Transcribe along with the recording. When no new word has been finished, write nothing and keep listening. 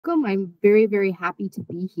welcome. I'm very, very happy to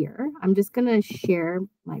be here. I'm just going to share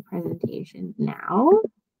my presentation now.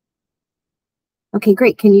 Okay,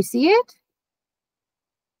 great. Can you see it?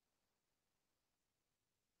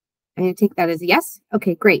 I'm going to take that as a yes.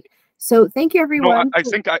 Okay, great. So thank you, everyone. No, I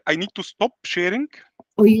think I need to stop sharing.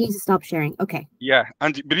 Oh, you need to stop sharing. Okay. Yeah,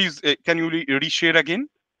 and please, can you reshare again?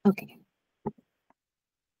 Okay.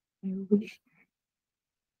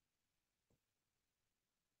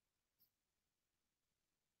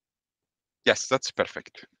 Yes, that's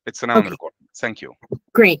perfect. It's now on record. Thank you.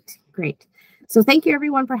 Great, great. So thank you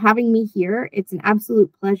everyone for having me here. It's an absolute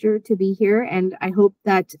pleasure to be here, and I hope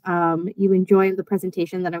that you enjoy the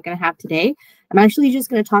presentation that I'm going to have today. I'm actually just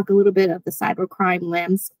going to talk a little bit of the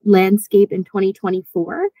cybercrime landscape in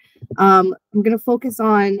 2024. I'm going to focus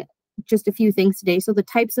on just a few things today. So the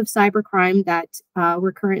types of cybercrime that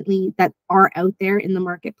that are out there in the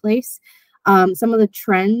marketplace, some of the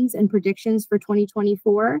trends and predictions for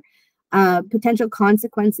 2024, potential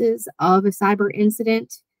consequences of a cyber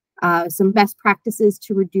incident, some best practices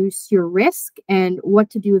to reduce your risk, and what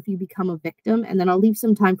to do if you become a victim. And then I'll leave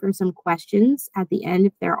some time for some questions at the end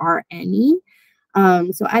if there are any.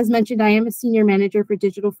 So as mentioned, I am a senior manager for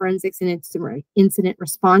digital forensics and incident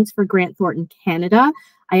response for Grant Thornton Canada.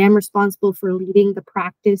 I am responsible for leading the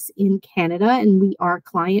practice in Canada, and we are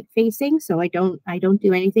client facing. So I don't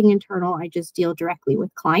do anything internal. I just deal directly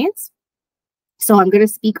with clients. So I'm going to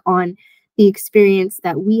speak on the experience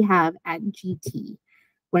that we have at GT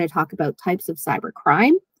when I talk about types of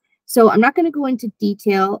cybercrime. So I'm not going to go into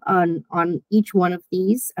detail on each one of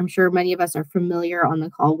these. I'm sure many of us are familiar on the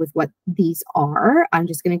call with what these are. I'm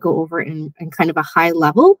just going to go over in kind of a high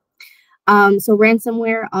level. So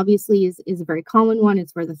ransomware obviously is a very common one.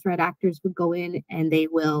 It's where the threat actors would go in and they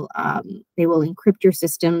will encrypt your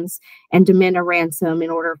systems and demand a ransom in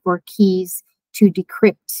order for keys to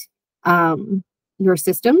decrypt your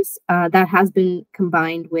systems. That has been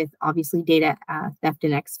combined with obviously data theft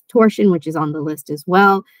and extortion, which is on the list as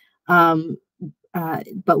well.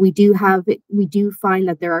 But we do find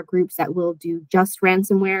that there are groups that will do just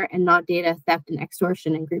ransomware and not data theft and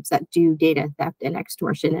extortion, and groups that do data theft and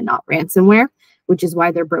extortion and not ransomware, which is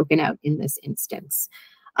why they're broken out in this instance.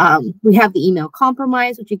 We have the email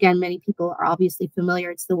compromise, which again, many people are obviously familiar.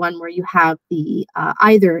 It's the one where you have the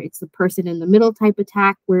either it's the person in the middle type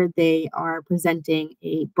attack where they are presenting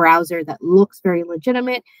a browser that looks very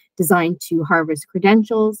legitimate, designed to harvest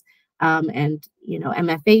credentials and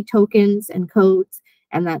MFA tokens and codes,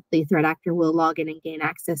 and that the threat actor will log in and gain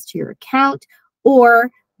access to your account, or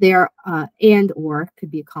they are or could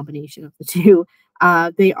be a combination of the two.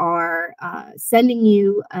 They are sending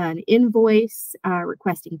you an invoice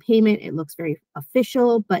requesting payment. It looks very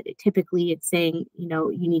official, but typically it's saying, you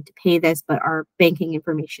need to pay this, but our banking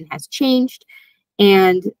information has changed.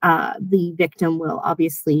 And the victim will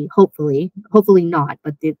obviously, hopefully not,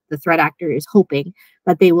 but the threat actor is hoping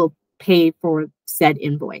that they will pay for said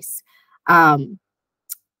invoice.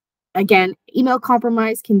 Again, email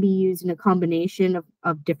compromise can be used in a combination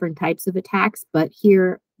of different types of attacks, but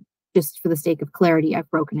here, just for the sake of clarity, I've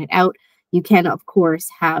broken it out. You can, of course,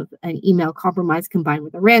 have an email compromise combined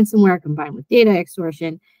with a ransomware, combined with data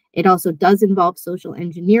extortion. It also does involve social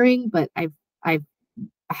engineering, but I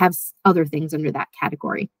have other things under that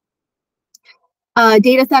category.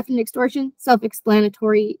 Data theft and extortion,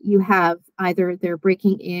 self-explanatory. You have either they're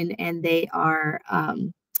breaking in and they are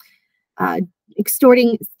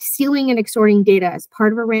stealing and extorting data as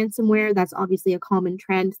part of a ransomware. That's obviously a common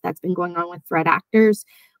trend that's been going on with threat actors,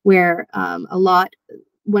 where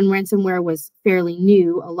when ransomware was fairly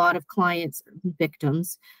new, a lot of clients,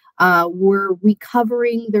 victims, were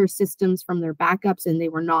recovering their systems from their backups and they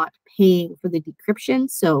were not paying for the decryption.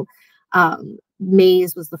 So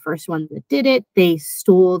Maze was the first one that did it. They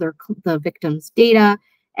stole the victim's data,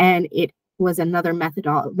 and it was another method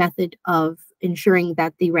of ensuring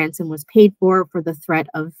that the ransom was paid for the threat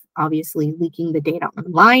of obviously leaking the data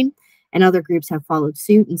online. And other groups have followed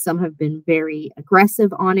suit, and some have been very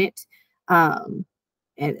aggressive on it,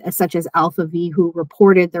 such as Alpha V, who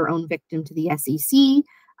reported their own victim to the SEC.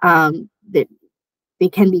 That they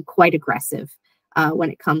can be quite aggressive when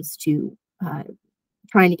it comes to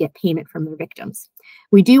trying to get payment from their victims.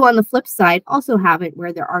 We do, on the flip side, also have it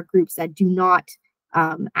where there are groups that do not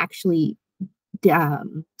actually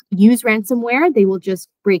use ransomware. They will just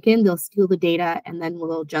break in, they'll steal the data, and then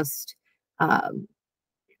will just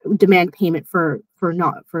demand payment for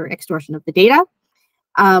extortion of the data.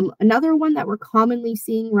 Another one that we're commonly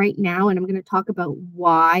seeing right now, and I'm going to talk about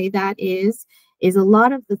why that is a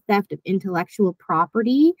lot of the theft of intellectual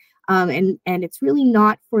property, and it's really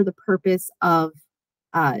not for the purpose of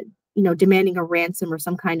demanding a ransom or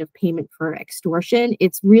some kind of payment for extortion.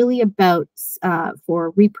 It's really about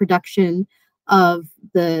for reproduction of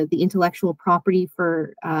the intellectual property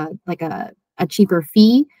for like a cheaper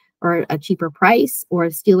fee or a cheaper price,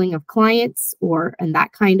 or stealing of clients, or in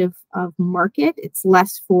that kind of market. It's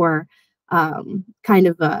less for kind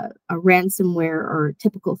of a ransomware or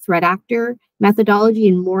typical threat actor methodology,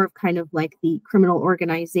 and more of kind of like the criminal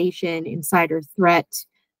organization, insider threat,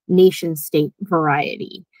 nation state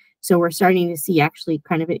variety. So we're starting to see actually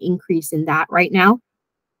kind of an increase in that right now,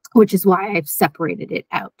 which is why I've separated it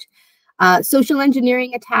out. Social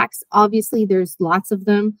engineering attacks, obviously there's lots of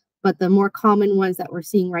them, but the more common ones that we're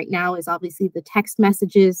seeing right now is obviously the text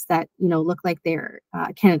messages that, look like they're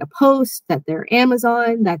Canada Post, that they're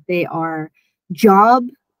Amazon, that they are job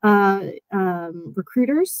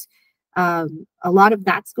recruiters. A lot of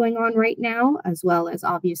that's going on right now, as well as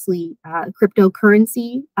obviously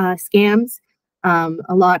cryptocurrency scams.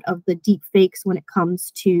 A lot of the deep fakes when it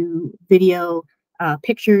comes to video,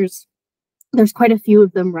 pictures. There's quite a few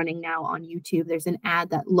of them running now on YouTube. There's an ad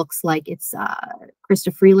that looks like it's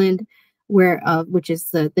Krista Freeland, which is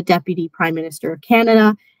the Deputy Prime Minister of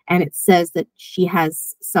Canada, and it says that she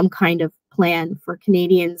has some kind of plan for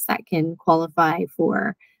Canadians that can qualify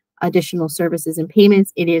for additional services and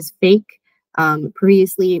payments. It is fake.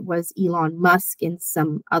 Previously, it was Elon Musk and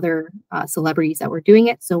some other celebrities that were doing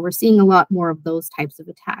it. So we're seeing a lot more of those types of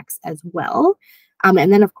attacks as well.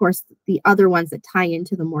 And then, of course, the other ones that tie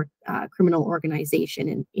into the more criminal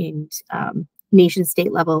organization and nation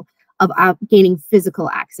state level of gaining physical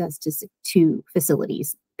access to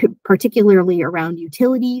facilities, particularly around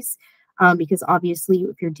utilities, because obviously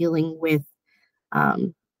if you're dealing with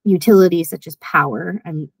utilities such as power,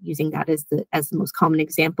 I'm using that as the most common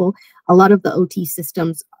example, a lot of the OT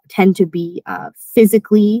systems tend to be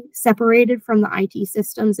physically separated from the IT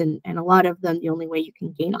systems, and a lot of them, the only way you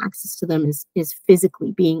can gain access to them is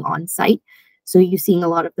physically being on site. So you're seeing a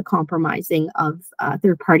lot of the compromising of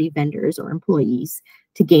third-party vendors or employees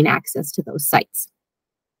to gain access to those sites.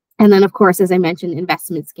 And then, of course, as I mentioned,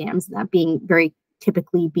 investment scams, that being very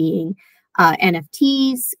typically being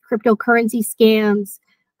NFTs, cryptocurrency scams,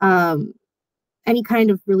 any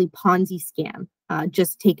kind of really Ponzi scam,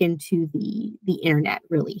 just taken to the internet,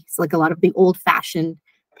 really. It's like a lot of the old-fashioned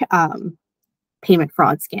payment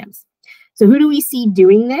fraud scams. So who do we see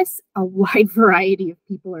doing this? A wide variety of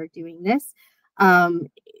people are doing this.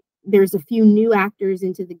 There's a few new actors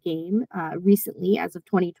into the game recently, as of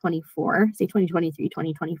 2024, say 2023,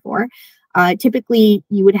 2024. Typically,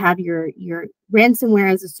 you would have your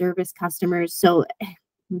ransomware as a service customers. So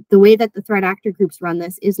the way that the threat actor groups run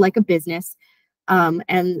this is like a business.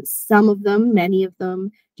 And some of them, many of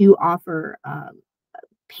them, do offer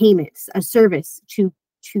payments, a service to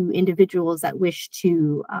individuals that wish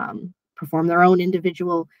to perform their own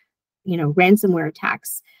individual, ransomware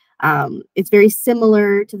attacks. It's very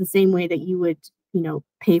similar to the same way that you would,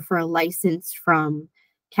 pay for a license from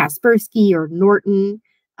Kaspersky or Norton,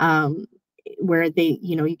 where they,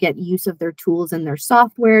 you get use of their tools and their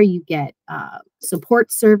software, you get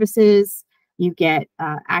support services, you get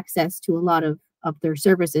access to a lot of their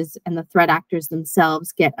services, and the threat actors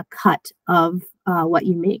themselves get a cut of what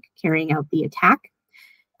you make carrying out the attack.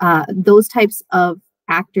 Those types of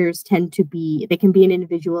actors tend to be, they can be an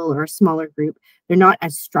individual or a smaller group. They're not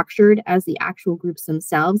as structured as the actual groups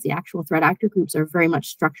themselves. The actual threat actor groups are very much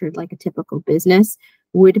structured like a typical business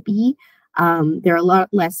would be. They're a lot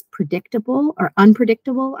less predictable, or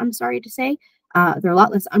unpredictable, I'm sorry to say. They're a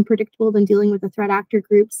lot less unpredictable than dealing with the threat actor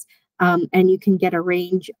groups. And you can get a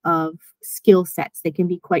range of skill sets. They can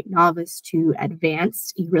be quite novice to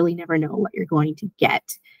advanced. You really never know what you're going to get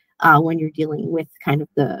when you're dealing with kind of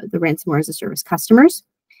the ransomware as a service customers.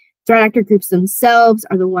 Threat actor groups themselves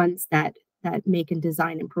are the ones that make and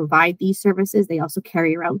design and provide these services. They also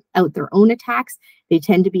carry out their own attacks. They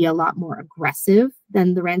tend to be a lot more aggressive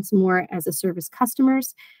than the ransomware as a service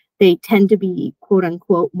customers. They tend to be, quote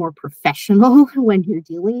unquote, more professional when you're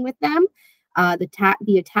dealing with them.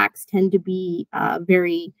 The attacks tend to be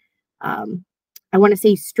very, I want to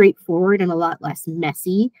say, straightforward and a lot less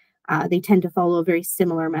messy. They tend to follow a very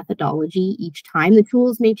similar methodology each time. The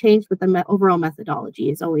tools may change, but the overall methodology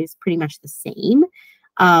is always pretty much the same.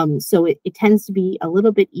 So it tends to be a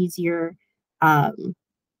little bit easier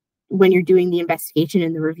when you're doing the investigation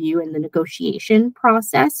and the review and the negotiation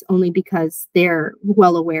process, only because they're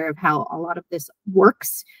well aware of how a lot of this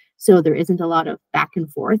works. So there isn't a lot of back and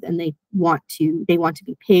forth, and they want to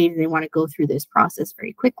be paid, and they want to go through this process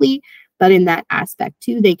very quickly. But in that aspect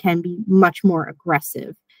too, they can be much more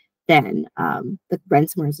aggressive than the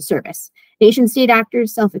ransomware as a service. Nation state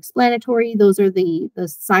actors, self-explanatory. Those are the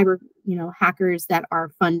cyber hackers that are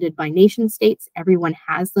funded by nation states. Everyone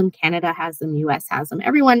has them. Canada has them. US has them.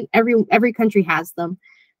 Every country has them.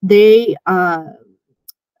 They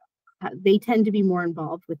tend to be more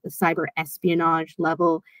involved with the cyber espionage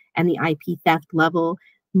level and the IP theft level,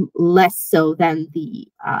 less so than the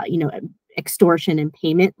extortion and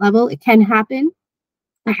payment level. It can happen.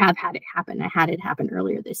 I have had it happen. I had it happen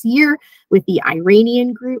earlier this year with the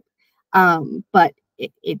Iranian group, but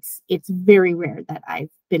it's very rare that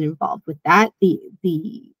I've been involved with that.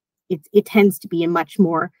 It tends to be a much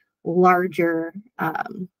more larger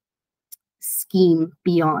scheme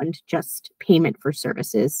beyond just payment for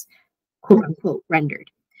services, quote unquote,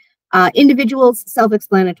 rendered. Individuals,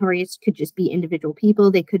 self-explanatory, could just be individual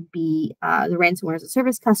people. They could be the ransomware as a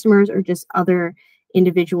service customers, or just other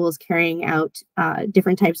individuals carrying out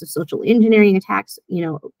different types of social engineering attacks,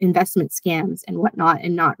 investment scams and whatnot,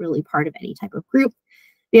 and not really part of any type of group.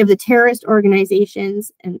 We have the terrorist organizations,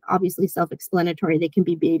 and obviously self-explanatory. They can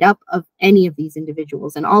be made up of any of these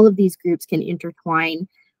individuals, and all of these groups can intertwine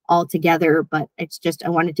all together, but it's just, I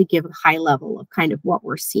wanted to give a high level of kind of what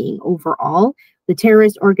we're seeing overall. The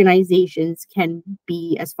terrorist organizations can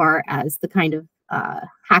be as far as the kind of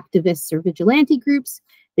hacktivists or vigilante groups.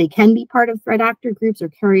 They can be part of threat actor groups or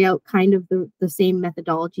carry out kind of the same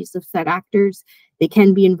methodologies of threat actors. They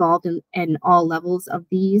can be involved in all levels of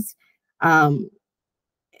these. And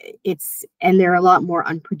they're a lot more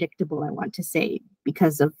unpredictable, I want to say,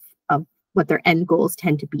 because of what their end goals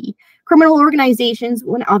tend to be. Criminal organizations,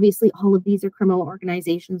 when obviously all of these are criminal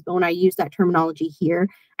organizations, but when I use that terminology here,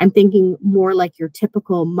 I'm thinking more like your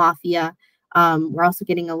typical mafia. We're also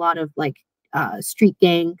getting a lot of like street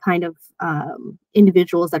gang kind of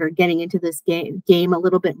individuals that are getting into this game a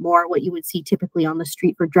little bit more, what you would see typically on the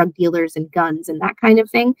street for drug dealers and guns and that kind of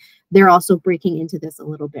thing. They're also breaking into this a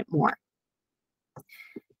little bit more.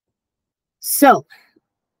 So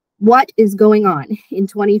what is going on in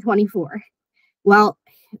 2024? Well,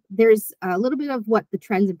 there's a little bit of what the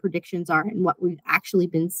trends and predictions are and what we've actually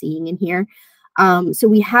been seeing in here. So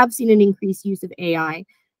we have seen an increased use of AI.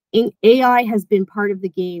 AI has been part of the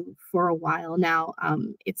game for a while now.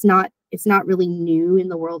 It's not really new in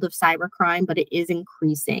the world of cybercrime, but it is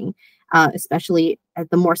increasing, especially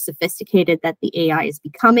at the more sophisticated that the AI is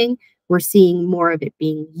becoming. We're seeing more of it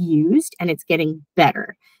being used, and it's getting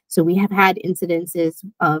better. So we have had incidences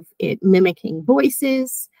of it mimicking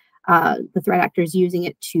voices, the threat actors using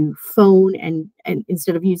it to phone, and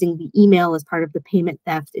instead of using the email as part of the payment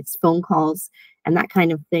theft, it's phone calls and that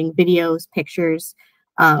kind of thing, videos, pictures.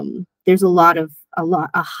 There's a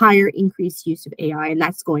higher increased use of AI, and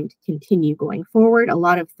that's going to continue going forward. A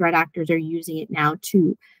lot of threat actors are using it now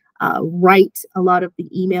to write a lot of the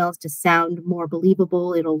emails to sound more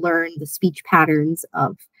believable. It'll learn the speech patterns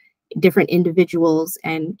of different individuals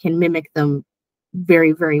and can mimic them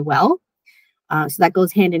very, very well. So that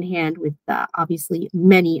goes hand in hand with obviously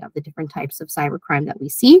many of the different types of cybercrime that we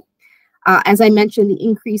see. As I mentioned, the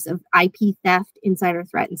increase of IP theft, insider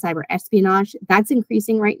threat, and cyber espionage, that's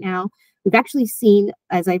increasing right now. We've actually seen,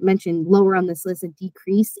 as I mentioned, lower on this list, a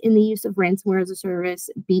decrease in the use of ransomware as a service,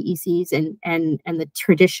 BECs, and the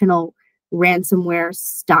traditional ransomware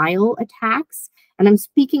style attacks. And I'm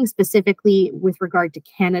speaking specifically with regard to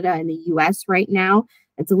Canada and the US right now.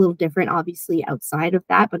 It's a little different, obviously, outside of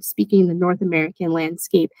that, but speaking in the North American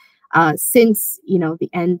landscape, since the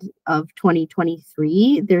end of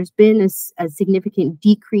 2023, there's been a significant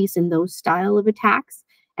decrease in those style of attacks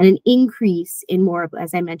and an increase in more of,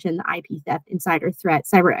 as I mentioned, the IP theft, insider threat,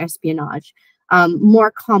 cyber espionage,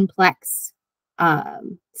 more complex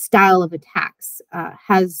style of attacks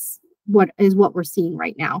is what we're seeing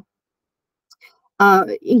right now.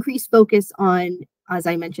 Increased focus on, as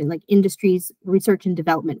I mentioned, like industries, research and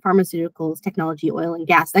development, pharmaceuticals, technology, oil and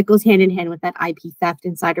gas. That goes hand in hand with that IP theft,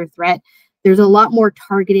 insider threat. There's a lot more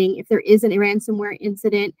targeting. If there is a ransomware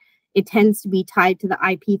incident, it tends to be tied to the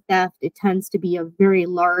IP theft. It tends to be a very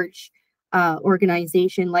large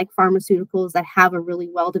organization like pharmaceuticals that have a really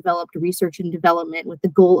well-developed research and development, with the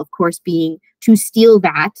goal, of course, being to steal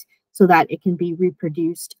that so that it can be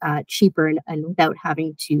reproduced cheaper and without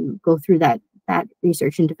having to go through that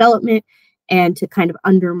research and development, and to kind of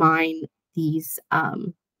undermine these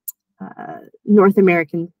North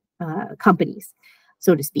American companies,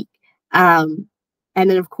 so to speak. And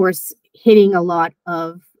then, of course, hitting a lot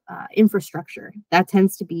of infrastructure. That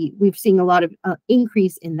tends to be, we've seen a lot of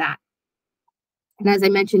increase in that. And as I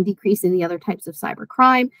mentioned, decrease in the other types of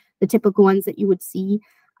cybercrime, the typical ones that you would see.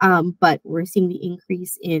 But we're seeing the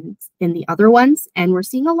increase in the other ones, and we're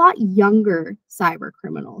seeing a lot younger cyber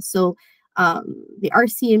criminals. So the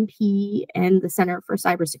RCMP and the Center for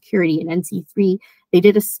Cybersecurity and NC3, they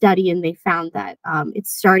did a study and they found that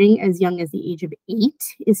it's starting as young as the age of 8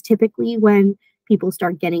 is typically when people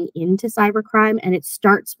start getting into cybercrime, and it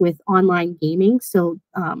starts with online gaming. So,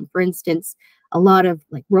 for instance, a lot of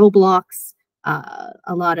like Roblox,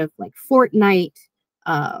 a lot of like Fortnite,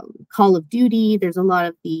 Call of Duty. There's a lot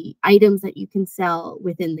of the items that you can sell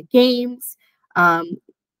within the games.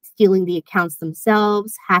 Stealing the accounts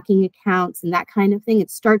themselves, hacking accounts, and that kind of thing.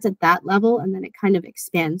 It starts at that level, and then it kind of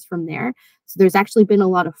expands from there. So there's actually been a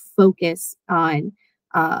lot of focus on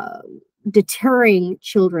deterring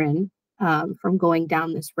children from going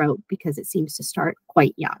down this road, because it seems to start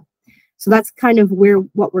quite young. So that's kind of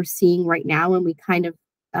what we're seeing right now, and we kind of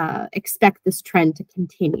expect this trend to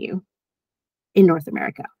continue in North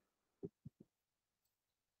America.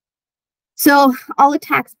 So all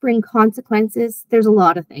attacks bring consequences. There's a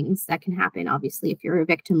lot of things that can happen. Obviously, if you're a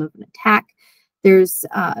victim of an attack, there's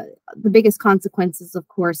the biggest consequences, of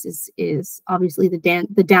course, is obviously the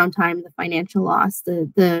downtime, the financial loss,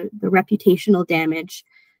 the reputational damage.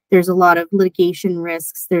 There's a lot of litigation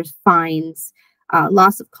risks. There's fines,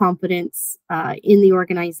 loss of confidence in the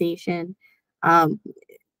organization.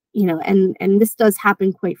 You know, and this does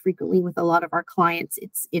happen quite frequently with a lot of our clients.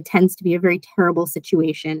 It tends to be a very terrible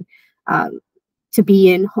situation to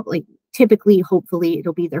be in. Like, typically, hopefully,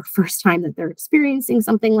 it'll be their first time that they're experiencing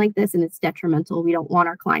something like this, and it's detrimental. We don't want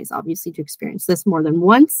our clients, obviously, to experience this more than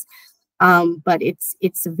once, but it's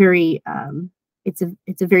a very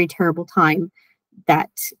terrible time that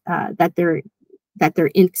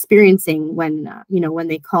they're experiencing when when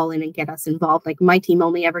they call in and get us involved. Like, my team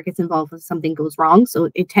only ever gets involved when something goes wrong, so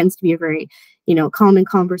it tends to be a very common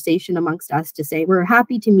conversation amongst us to say, we're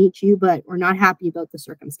happy to meet you, but we're not happy about the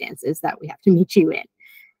circumstances that we have to meet you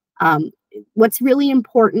in. What's really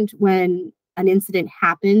important when an incident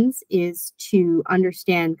happens is to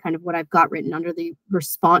understand kind of what I've got written under the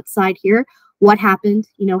response side here. What happened?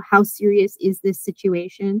 How serious is this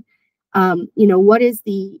situation? What is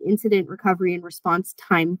the incident recovery and response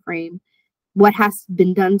time frame? What has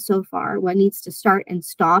been done so far? What needs to start and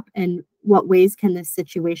stop? And what ways can this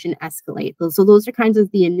situation escalate? So those are kinds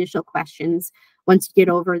of the initial questions once you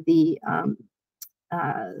get over the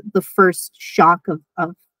first shock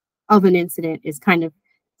of an incident, is kind of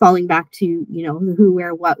falling back to who,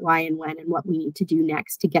 where, what, why, and when, and what we need to do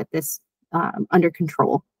next to get this under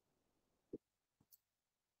control.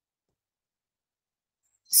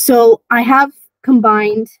 So I have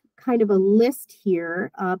combined kind of a list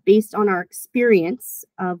here based on our experience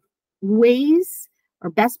of ways or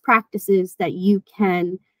best practices that you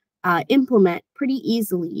can implement pretty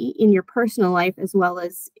easily in your personal life as well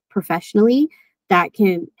as professionally that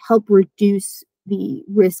can help reduce the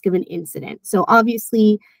risk of an incident. So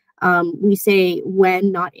obviously, we say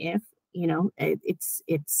when, not if.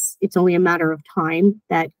 It's only a matter of time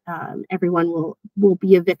that everyone will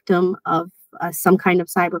be a victim of some kind of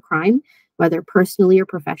cybercrime, whether personally or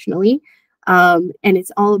professionally. And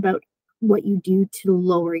it's all about what you do to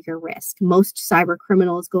lower your risk. Most cyber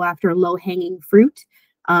criminals go after low-hanging fruit.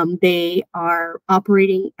 They are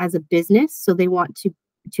operating as a business, so they want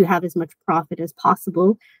to have as much profit as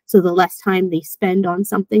possible. So the less time they spend on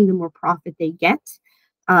something, the more profit they get.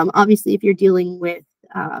 Obviously, if you're dealing with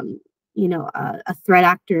a threat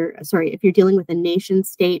actor, if you're dealing with a nation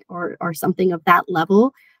state or something of that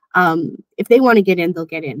level, if they want to get in, they'll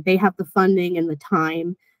get in. They have the funding and the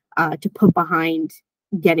time to put behind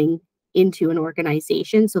getting into an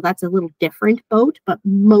organization. So that's a little different boat, but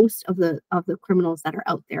most of the criminals that are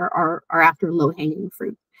out there are after low-hanging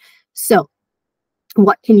fruit. So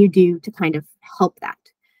what can you do to kind of help that?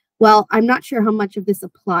 Well, I'm not sure how much of this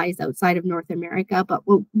applies outside of North America, but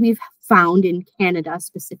what we've found in Canada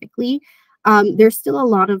specifically, there's still a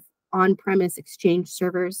lot of on-premise Exchange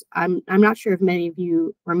servers. I'm not sure if many of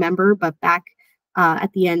you remember, but back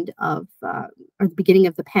at the end of or the beginning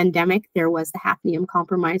of the pandemic, there was the Hafnium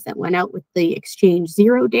compromise that went out with the Exchange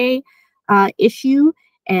 0-day issue,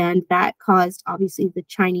 and that caused obviously the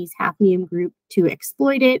Chinese Hafnium group to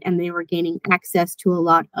exploit it, and they were gaining access to a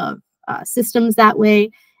lot of systems that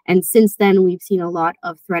way. And since then, we've seen a lot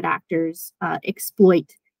of threat actors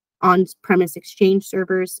exploit on-premise Exchange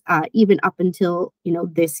servers. Even up until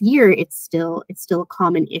this year, it's still a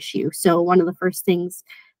common issue. So one of the first things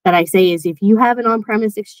that I say is, if you have an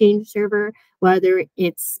on-premise Exchange server, whether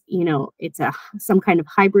it's some kind of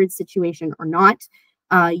hybrid situation or not,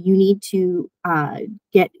 you need to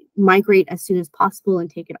migrate as soon as possible and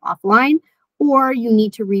take it offline, or you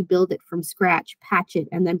need to rebuild it from scratch, patch it,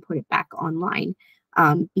 and then put it back online.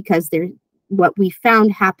 Because what we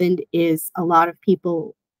found happened is a lot of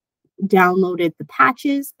people downloaded the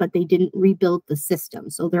patches, but they didn't rebuild the system.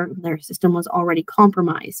 So their system was already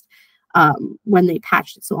compromised when they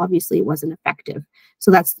patched it. So obviously it wasn't effective.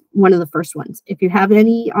 So that's one of the first ones. If you have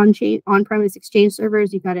any on-premise Exchange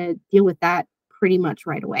servers, you got to deal with that pretty much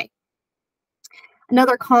right away.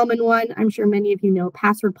 Another common one, I'm sure many of you know,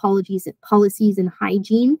 password policies and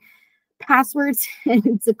hygiene. Passwords, and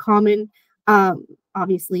it's a common,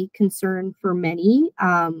 obviously, concern for many.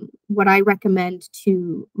 What I recommend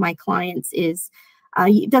to my clients is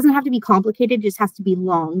it doesn't have to be complicated, it just has to be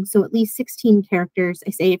long. So at least 16 characters.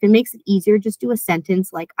 I say if it makes it easier, just do a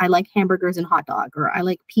sentence like, I like hamburgers and hot dog, or I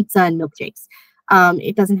like pizza and milkshakes.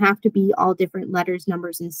 It doesn't have to be all different letters,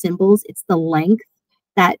 numbers, and symbols. It's the length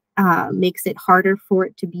that makes it harder for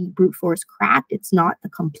it to be brute force cracked. It's not the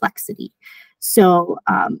complexity. So,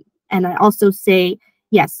 and I also say,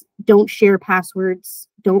 yes, don't share passwords,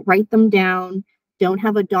 don't write them down, don't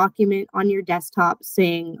have a document on your desktop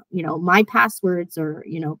saying, you know, my passwords, or,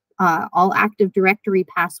 you know, all Active Directory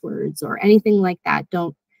passwords or anything like that.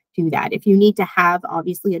 Don't do that. If you need to have,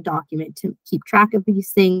 obviously, a document to keep track of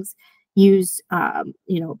these things, use,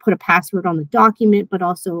 you know, put a password on the document, but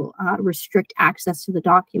also restrict access to the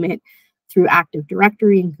document through Active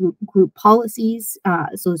Directory and group policies.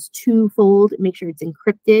 So it's twofold. Make sure it's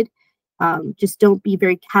encrypted. Just don't be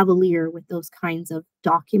very cavalier with those kinds of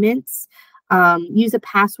documents. Use a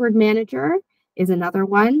password manager is another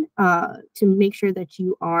one to make sure that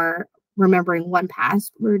you are remembering one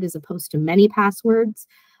password as opposed to many passwords.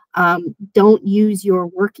 Don't use your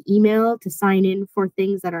work email to sign in for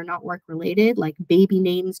things that are not work related, like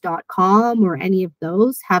babynames.com or any of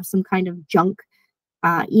those. Have some kind of junk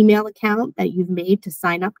email account that you've made to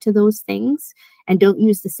sign up to those things, and don't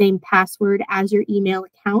use the same password as your email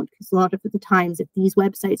account, because a lot of the times if these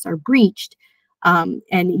websites are breached and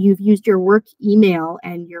you've used your work email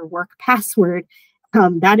and your work password,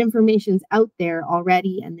 that information's out there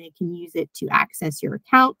already and they can use it to access your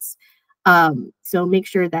accounts. So make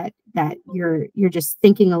sure that you're just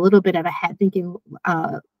thinking a little bit of ahead, thinking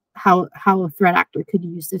how a threat actor could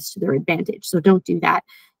use this to their advantage. So don't do that.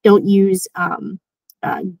 Don't use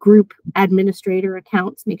group administrator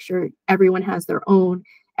accounts. Make sure everyone has their own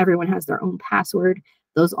password.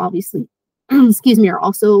 Those obviously, excuse me, are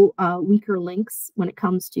also weaker links when it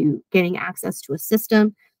comes to getting access to a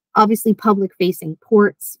system. Obviously, public-facing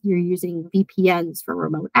ports, you're using VPNs for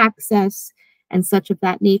remote access and such of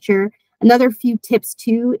that nature. Another few tips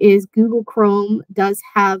too is Google Chrome does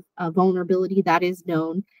have a vulnerability that is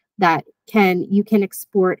known that you can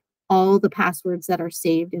export all the passwords that are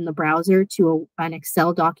saved in the browser to an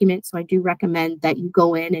Excel document. So I do recommend that you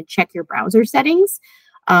go in and check your browser settings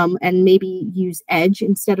and maybe use Edge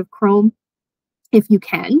instead of Chrome if you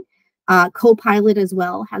can. Copilot as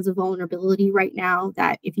well has a vulnerability right now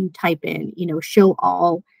that if you type in, you know, show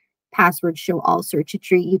all passwords, show all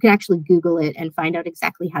circuitry, you can actually Google it and find out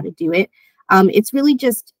exactly how to do it. It's really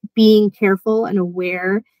just being careful and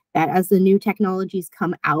aware that as the new technologies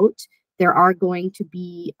come out, there are going to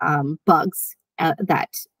be bugs that,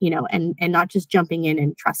 you know, and not just jumping in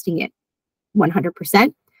and trusting it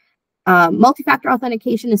 100%. Multi-factor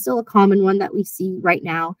authentication is still a common one that we see right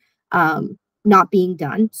now not being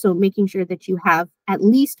done. So making sure that you have at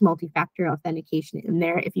least multi-factor authentication in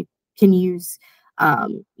there. If you can use,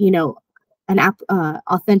 you know, an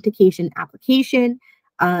authentication application,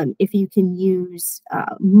 if you can use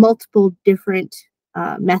multiple different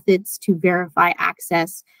methods to verify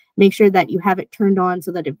access, make sure that you have it turned on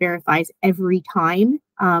so that it verifies every time,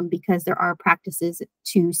 because there are practices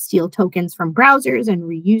to steal tokens from browsers and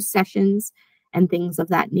reuse sessions and things of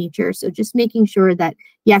that nature. So just making sure that,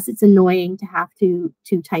 yes, it's annoying to have to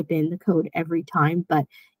type in the code every time, but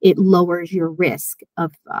it lowers your risk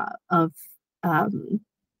of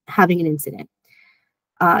having an incident.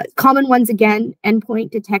 Common ones, again,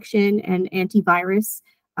 endpoint detection and antivirus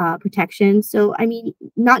protection. So, I mean,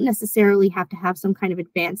 not necessarily have to have some kind of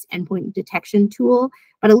advanced endpoint detection tool,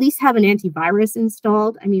 but at least have an antivirus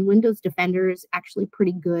installed. I mean, Windows Defender is actually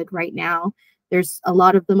pretty good right now. There's a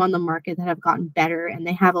lot of them on the market that have gotten better, and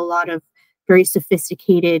they have a lot of very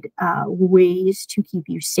sophisticated ways to keep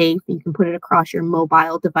you safe. You can put it across your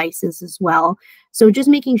mobile devices as well. So just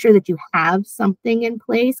making sure that you have something in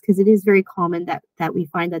place, because it is very common that we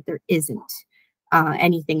find that there isn't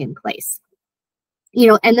anything in place. You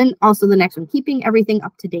know, and then also the next one, keeping everything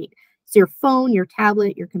up to date. So your phone, your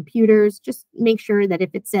tablet, your computers, just make sure that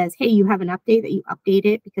if it says, hey, you have an update, that you update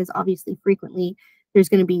it, because obviously frequently there's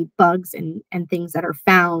going to be bugs and things that are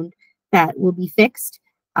found that will be fixed.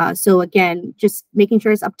 So again, just making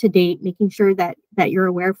sure it's up to date, making sure that you're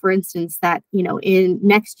aware, for instance, that, you know, in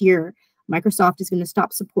next year, Microsoft is going to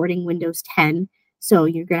stop supporting Windows 10. So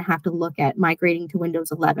you're going to have to look at migrating to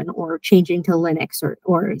Windows 11 or changing to Linux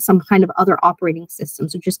or some kind of other operating system.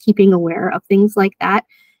 So just keeping aware of things like that,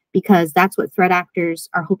 because that's what threat actors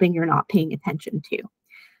are hoping you're not paying attention to.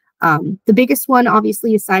 The biggest one,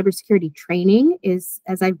 obviously, is cybersecurity training. Is,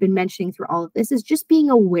 as I've been mentioning through all of this, is just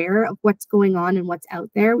being aware of what's going on and what's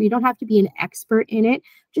out there. You don't have to be an expert in it.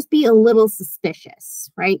 Just be a little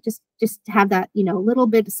suspicious, right? Just have that, a little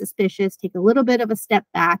bit of suspicious, take a little bit of a step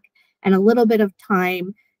back and a little bit of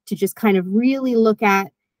time to just kind of really look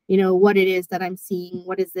at, what it is that I'm seeing.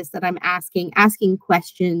 What is this that I'm asking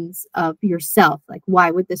questions of yourself, like,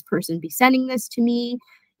 why would this person be sending this to me?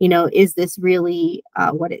 Is this really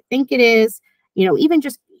what it think it is? Even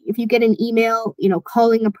just if you get an email,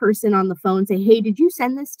 calling a person on the phone, say, hey, did you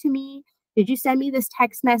send this to me? Did you send me this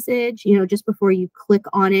text message? Just before you click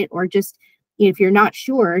on it, or just, if you're not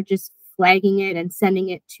sure, just flagging it and sending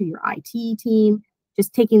it to your IT team,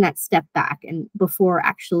 just taking that step back and before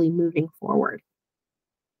actually moving forward.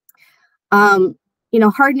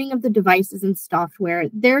 Hardening of the devices and software.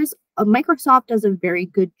 Microsoft does a very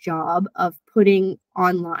good job of putting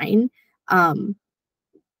online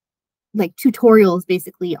like tutorials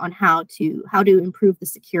basically on how to improve the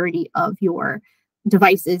security of your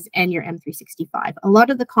devices and your M365. A lot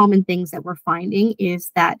of the common things that we're finding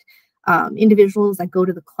is that individuals that go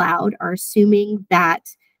to the cloud are assuming that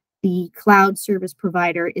the cloud service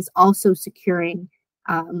provider is also securing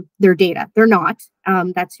their data. They're not.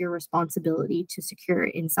 That's your responsibility to secure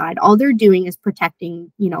inside. All they're doing is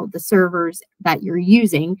protecting, the servers that you're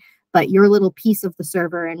using, but your little piece of the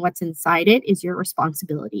server and what's inside it is your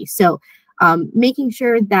responsibility. So making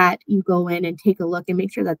sure that you go in and take a look and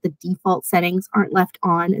make sure that the default settings aren't left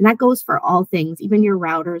on. And that goes for all things, even your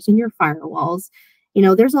routers and your firewalls.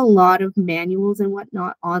 There's a lot of manuals and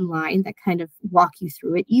whatnot online that kind of walk you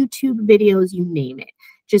through it. YouTube videos, you name it.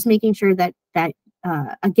 Just making sure that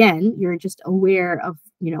again, you're just aware of,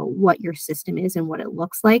 what your system is and what it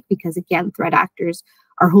looks like, because again, threat actors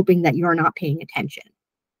are hoping that you're not paying attention.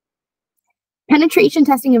 Penetration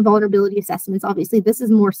testing and vulnerability assessments. Obviously, this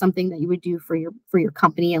is more something that you would do for your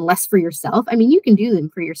company and less for yourself. I mean, you can do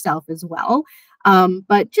them for yourself as well,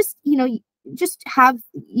 but just you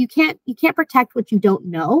can't protect what you don't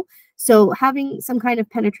know. So having some kind of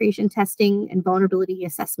penetration testing and vulnerability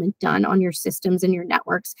assessment done on your systems and your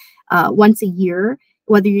networks once a year,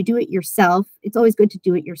 whether you do it yourself, it's always good to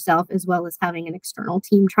do it yourself, as well as having an external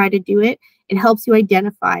team try to do it. It helps you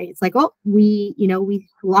identify. It's like, oh, we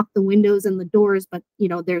lock the windows and the doors, but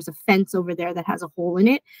there's a fence over there that has a hole in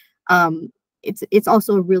it. It's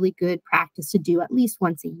also a really good practice to do at least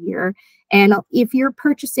once a year. And if you're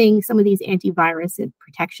purchasing some of these antivirus and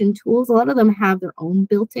protection tools, a lot of them have their own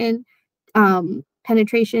built-in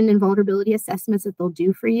penetration and vulnerability assessments that they'll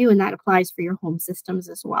do for you, and that applies for your home systems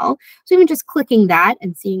as well. So even just clicking that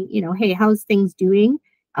and seeing, hey, how's things doing?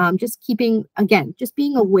 Just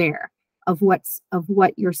being aware of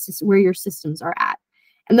where your systems are at.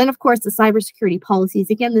 And then, of course, the cybersecurity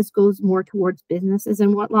policies, again, this goes more towards businesses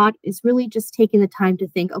and whatnot, is really just taking the time to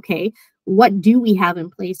think, okay, what do we have in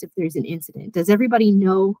place if there's an incident? Does everybody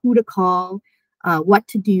know who to call, what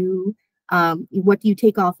to do? What do you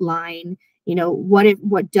take offline?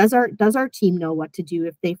 What does our team know what to do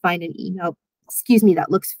if they find an email, that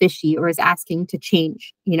looks fishy or is asking to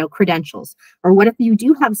change, credentials? Or what if you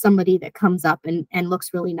do have somebody that comes up and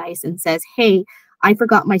looks really nice and says, hey, I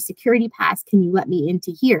forgot my security pass. Can you let me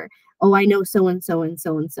into here? Oh, I know so and so and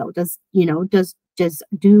so and so.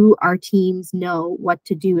 Do our teams know what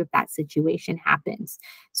to do if that situation happens?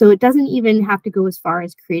 So it doesn't even have to go as far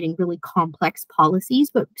as creating really complex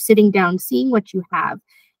policies, but sitting down, seeing what you have,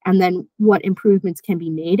 and then what improvements can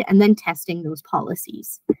be made, and then testing those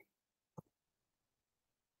policies.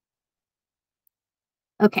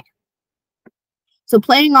 Okay. So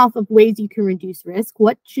playing off of ways you can reduce risk,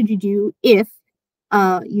 what should you do if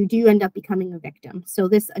you do end up becoming a victim? So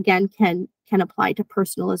this, again, can apply to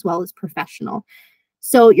personal as well as professional.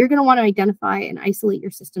 So you're going to want to identify and isolate your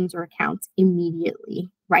systems or accounts immediately,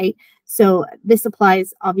 right? So this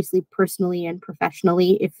applies obviously personally and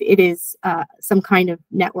professionally. If it is some kind of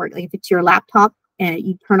network, like if it's your laptop,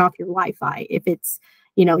 you turn off your Wi-Fi. If it's,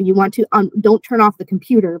 you want to, don't turn off the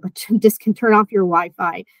computer, but just can turn off your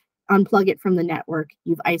Wi-Fi, unplug it from the network.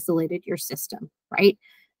 You've isolated your system, right?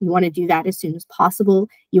 You want to do that as soon as possible.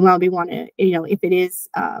 You want to, if it is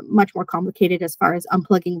much more complicated as far as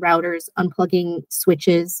unplugging routers, unplugging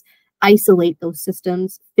switches, isolate those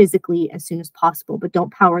systems physically as soon as possible, but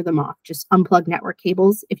don't power them off. Just unplug network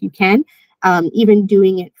cables if you can. Even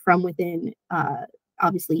doing it from within,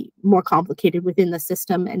 obviously more complicated within the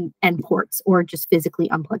system and ports, or just physically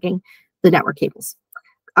unplugging the network cables.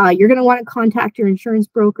 You're going to want to contact your insurance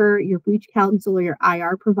broker, your breach counsel, or your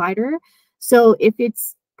IR provider. So if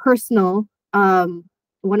it's personal,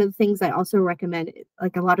 one of the things I also recommend,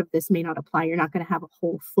 like a lot of this may not apply. You're not going to have a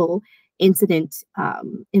whole full incident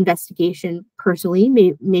investigation personally.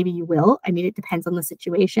 Maybe you will. I mean, it depends on the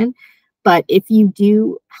situation. But if you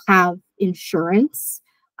do have insurance,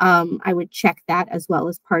 I would check that as well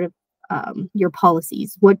as part of your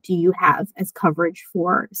policies. What do you have as coverage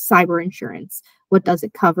for cyber insurance? What does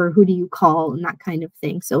it cover? Who do you call? And that kind of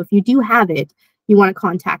thing. So if you do have it, you want to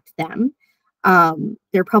contact them.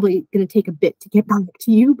 They're probably going to take a bit to get back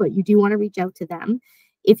to you, but you do want to reach out to them.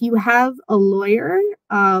 If you have a lawyer,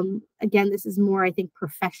 again, this is more, I think,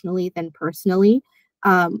 professionally than personally.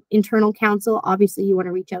 Internal counsel, obviously, you want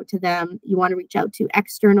to reach out to them. You want to reach out to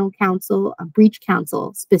external counsel, breach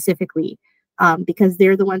counsel specifically, because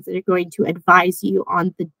they're the ones that are going to advise you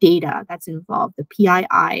on the data that's involved, the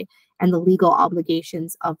PII, and the legal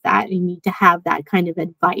obligations of that. You need to have that kind of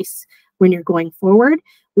advice when you're going forward.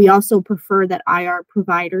 We also prefer that IR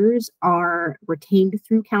providers are retained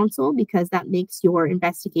through counsel because that makes your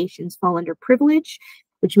investigations fall under privilege,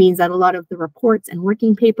 which means that a lot of the reports and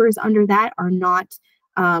working papers under that are not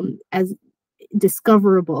as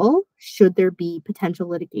discoverable should there be potential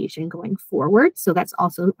litigation going forward. So that's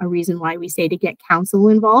also a reason why we say to get counsel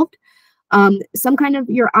involved. Some kind of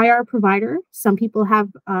your IR provider, some people have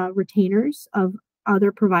retainers of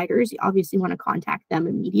other providers. You obviously want to contact them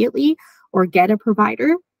immediately or get a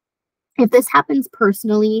provider. If this happens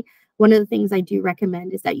personally, one of the things I do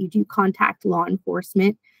recommend is that you do contact law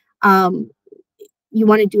enforcement. You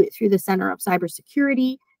want to do it through the Center of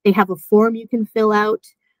Cybersecurity. They have a form you can fill out.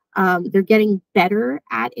 They're getting better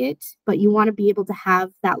at it, but you want to be able to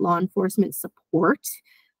have that law enforcement support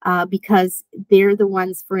because they're the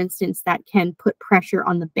ones, for instance, that can put pressure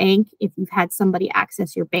on the bank if you've had somebody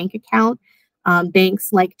access your bank account.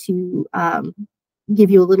 Banks like to give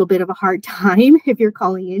you a little bit of a hard time if you're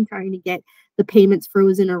calling in trying to get the payments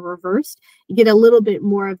frozen or reversed. You get a little bit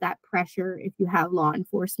more of that pressure if you have law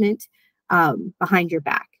enforcement behind your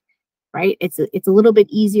back, right? It's a little bit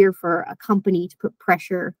easier for a company to put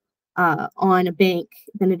pressure on a bank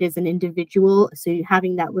than it is an individual. So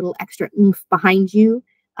having that little extra oomph behind you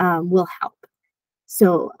will help.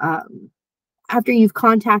 So after you've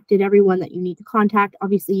contacted everyone that you need to contact,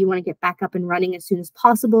 obviously you want to get back up and running as soon as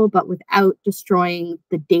possible, but without destroying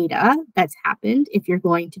the data that's happened if you're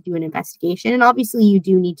going to do an investigation. And obviously you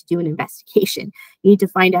do need to do an investigation. You need to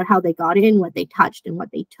find out how they got in, what they touched, and what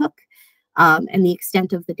they took, and the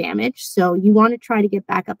extent of the damage. So you want to try to get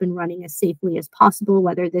back up and running as safely as possible,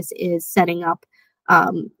 whether this is setting up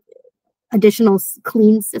additional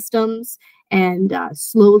clean systems and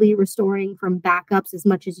slowly restoring from backups as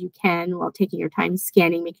much as you can while taking your time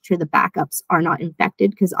scanning, making sure the backups are not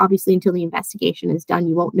infected, because obviously until the investigation is done,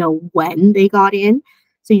 you won't know when they got in.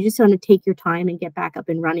 So you just want to take your time and get back up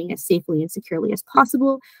and running as safely and securely as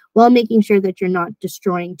possible while making sure that you're not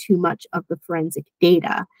destroying too much of the forensic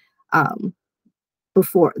data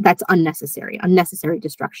before that's unnecessary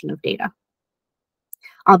destruction of data.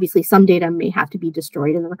 Obviously, some data may have to be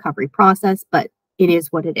destroyed in the recovery process, but it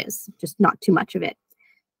is what it is, just not too much of it.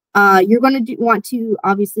 You're going to want to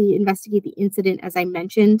obviously investigate the incident, as I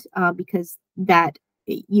mentioned, because that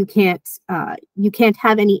you can't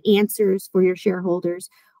have any answers for your shareholders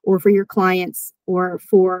or for your clients or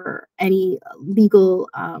for any legal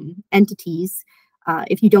entities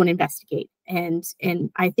if you don't investigate. And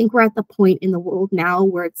I think we're at the point in the world now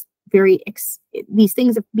where it's these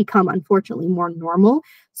things have become unfortunately more normal.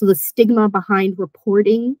 So the stigma behind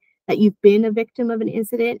reporting that you've been a victim of an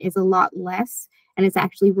incident is a lot less, and it's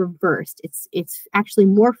actually reversed. It's actually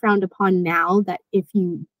more frowned upon now that if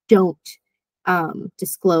you don't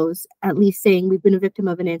disclose, at least saying we've been a victim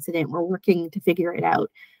of an incident, we're working to figure it out.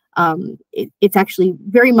 It's actually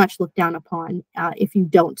very much looked down upon if you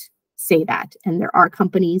don't say that. And there are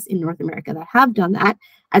companies in North America that have done that,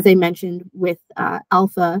 as I mentioned with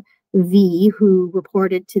Alpha V, who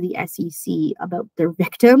reported to the SEC about their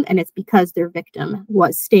victim, and it's because their victim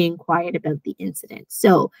was staying quiet about the incident.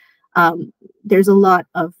 So there's a lot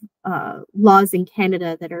of laws in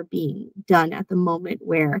Canada that are being done at the moment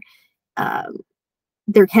where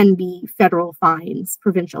there can be federal fines,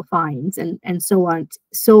 provincial fines, and so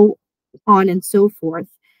on and so forth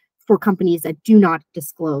for companies that do not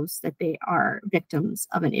disclose that they are victims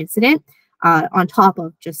of an incident, on top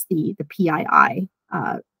of just the PII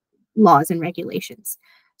laws and regulations.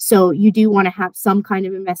 So you do want to have some kind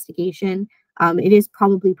of investigation. It is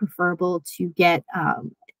probably preferable to get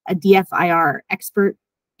a DFIR expert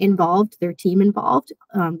involved, their team involved,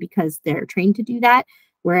 because they're trained to do that,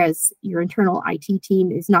 whereas your internal IT team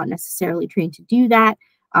is not necessarily trained to do that.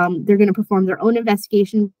 They're going to perform their own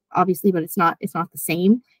investigation, obviously, but it's not the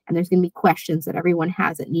same. And there's going to be questions that everyone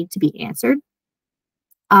has that need to be answered.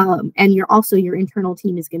 And your internal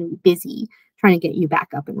team is going to be busy trying to get you back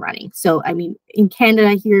up and running. So, I mean, in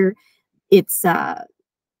Canada here, it's the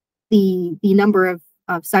number of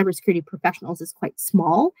cybersecurity professionals is quite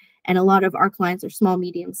small, and a lot of our clients are small,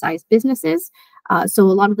 medium-sized businesses. So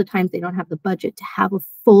a lot of the times they don't have the budget to have a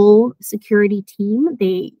full security team.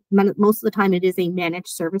 Most of the time it is a managed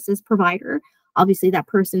services provider. Obviously, that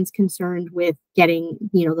person's concerned with getting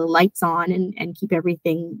the lights on and keep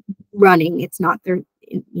everything running. It's not their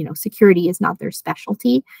security is not their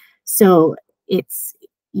specialty. So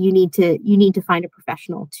you need to find a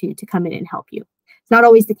professional to come in and help you. It's not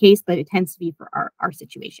always the case, but it tends to be for our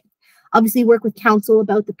situation. Obviously, work with counsel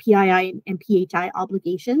about the PII and PHI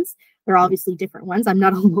obligations. There are obviously different ones. I'm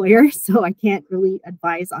not a lawyer, so I can't really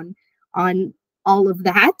advise on all of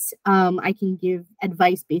that. I can give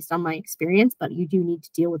advice based on my experience, but you do need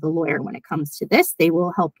to deal with a lawyer when it comes to this. They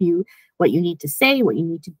will help you what you need to say, what you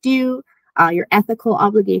need to do, your ethical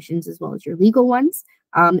obligations as well as your legal ones,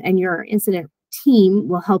 and your incident team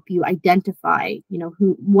will help you identify,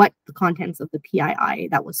 what the contents of the PII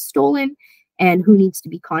that was stolen and who needs to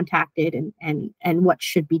be contacted and what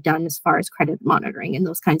should be done as far as credit monitoring and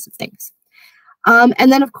those kinds of things.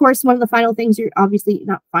 And then, of course, one of the final things, you're obviously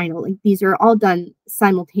not final, like these are all done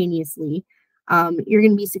simultaneously. You're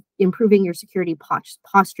going to be improving your security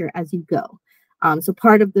posture as you go. So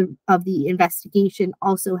part of the investigation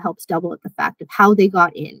also helps double at the fact of how they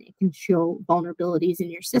got in. It can show vulnerabilities in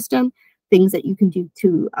your system, things that you can do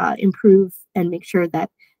to improve and make sure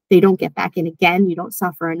that they don't get back in again, you don't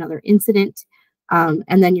suffer another incident.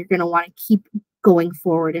 And then you're going to want to keep going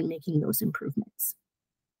forward and making those improvements.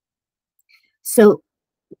 So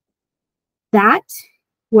that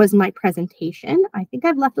was my presentation. I think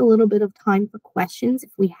I've left a little bit of time for questions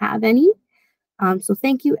if we have any. So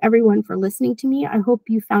thank you everyone for listening to me. I hope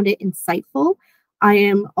you found it insightful. I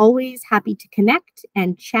am always happy to connect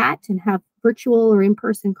and chat and have virtual or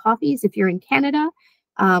in-person coffees if you're in Canada,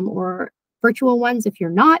 or virtual ones if you're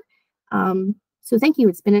not. So thank you.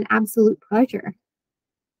 It's been an absolute pleasure.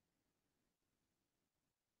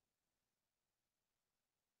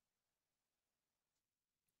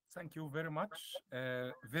 Thank you very much.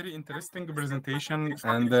 Very interesting presentation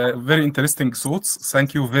and very interesting thoughts.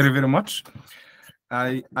 Thank you very, very much.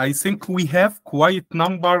 I think we have quite a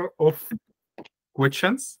number of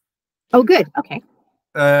questions. Oh, good. Okay.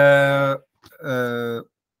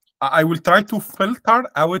 I will try to filter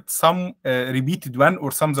out some repeated one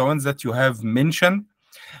or some of the ones that you have mentioned.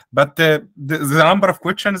 But the number of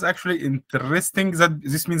questions is actually interesting. That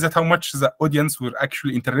this means that how much the audience were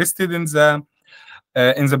actually interested in the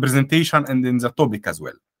presentation and in the topic as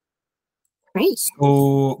well. Great.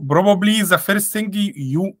 So probably the first thing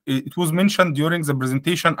it was mentioned during the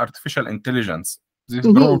presentation, artificial intelligence. This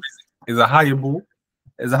probably is a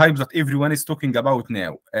hype that everyone is talking about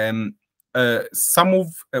now.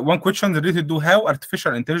 One question related to how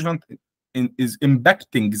artificial intelligence is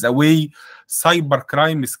impacting the way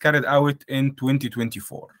cybercrime is carried out in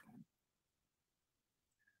 2024.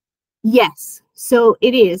 Yes, so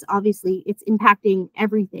it is. Obviously, it's impacting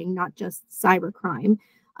everything, not just cybercrime.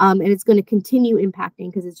 And it's going to continue impacting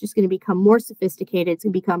because it's just going to become more sophisticated. It's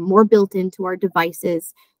going to become more built into our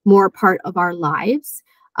devices, more part of our lives.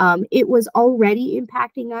 It was already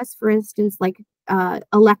impacting us. For instance, like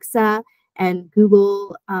Alexa and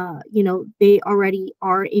Google, they already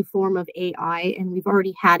are a form of AI, and we've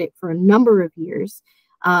already had it for a number of years.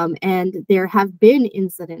 And there have been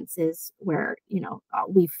incidences where,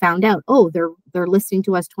 we found out, oh, they're listening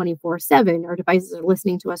to us 24/7. Our devices are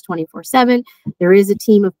listening to us 24/7. There is a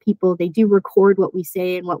team of people, they do record what we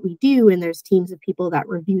say and what we do, and there's teams of people that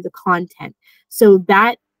review the content. So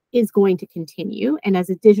that is going to continue. And as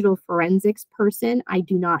a digital forensics person, I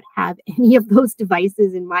do not have any of those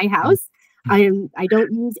devices in my house. I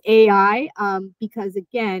don't use AI because,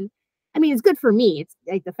 again, I mean, it's good for me. It's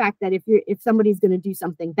like the fact that if somebody's going to do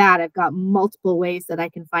something bad, I've got multiple ways that I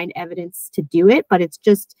can find evidence to do it. But it's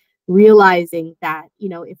just realizing that,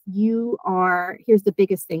 if you are, here's the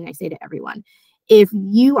biggest thing I say to everyone. If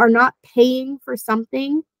you are not paying for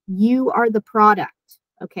something, you are the product.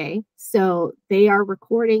 Okay. So they are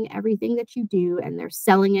recording everything that you do and they're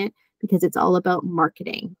selling it because it's all about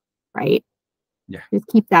marketing, right? Yeah. Just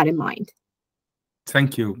keep that in mind.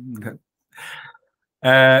 Thank you.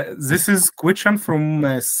 This is a question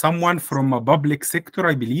from someone from a public sector,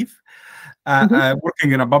 I believe,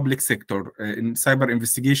 working in a public sector, in cyber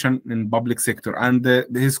investigation in public sector. And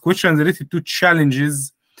his question is related to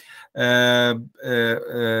challenges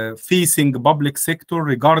facing public sector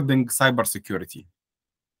regarding cybersecurity.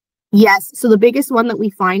 Yes. So the biggest one that we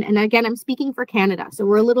find, and again, I'm speaking for Canada, so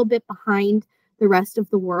we're a little bit behind the rest of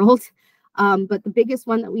the world. But the biggest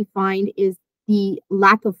one that we find is the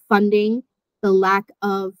lack of funding, the lack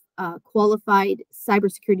of qualified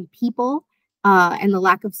cybersecurity people, and the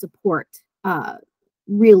lack of support,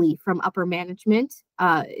 really from upper management,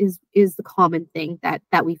 is the common thing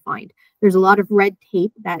that we find. There's a lot of red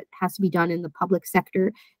tape that has to be done in the public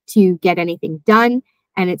sector to get anything done.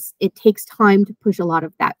 And it takes time to push a lot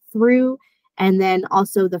of that through. And then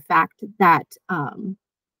also the fact that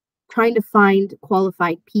trying to find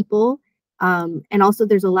qualified people, and also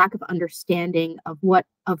there's a lack of understanding of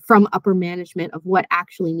from upper management of what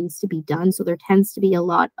actually needs to be done. So there tends to be a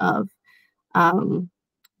lot of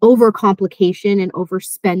overcomplication and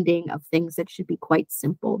overspending of things that should be quite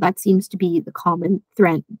simple. That seems to be the common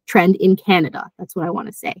trend in Canada. That's what I want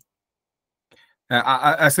to say.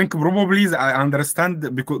 I think probably I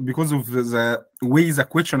understand because of the way the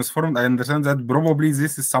question is formed. I understand that probably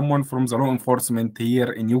this is someone from the law enforcement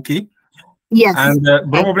here in UK. Yes. And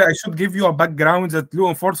probably I should give you a background that law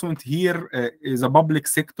enforcement here is a public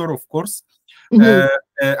sector, of course.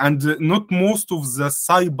 And not most of the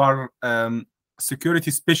cyber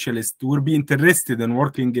security specialists will be interested in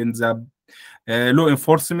working in the law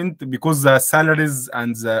enforcement because the salaries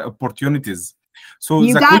and the opportunities. So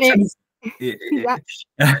you the got question it. is,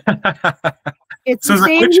 it's so the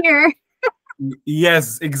same here.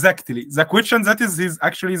 Yes, exactly. The question that is he's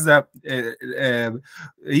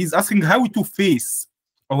asking how to face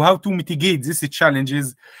or how to mitigate these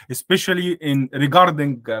challenges, especially in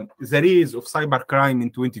regarding the rise of cybercrime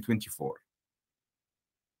in 2024.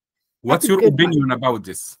 What's your opinion about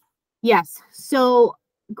this? Yes. So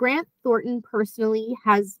Grant Thornton personally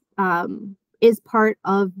is part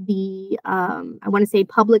of the, I want to say,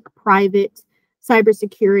 public-private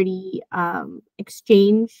cybersecurity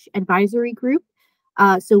exchange advisory group.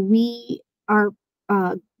 So we are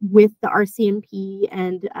with the RCMP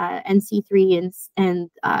and NC3 and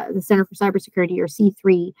the Center for Cybersecurity, or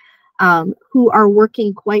C3, who are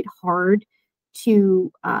working quite hard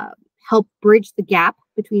to help bridge the gap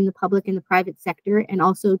between the public and the private sector, and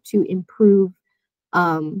also to improve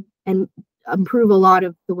a lot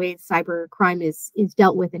of the way cyber crime is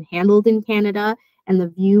dealt with and handled in Canada, and the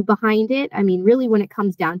view behind it. I mean, really, when it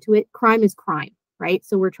comes down to it, crime is crime, right?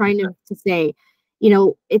 So we're trying to say, you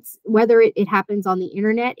know, it's whether it happens on the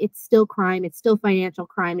internet, it's still crime, it's still financial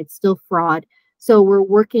crime, it's still fraud. So we're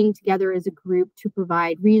working together as a group to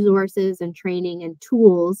provide resources and training and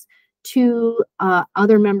tools to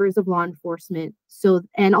other members of law enforcement, so,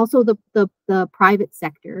 and also the private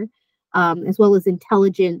sector, as well as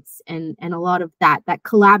intelligence and a lot of that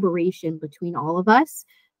collaboration between all of us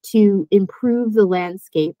to improve the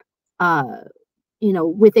landscape, you know,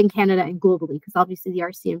 within Canada and globally, because obviously the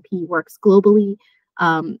RCMP works globally.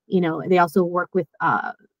 You know, they also work with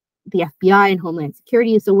the FBI and Homeland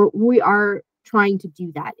Security. So we are trying to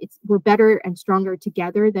do that. We're better and stronger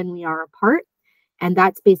together than we are apart. And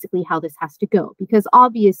that's basically how this has to go, because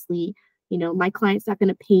obviously, you know, my client's not going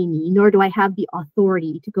to pay me, nor do I have the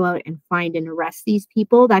authority to go out and find and arrest these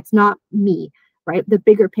people. That's not me, right? The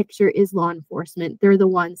bigger picture is law enforcement. They're the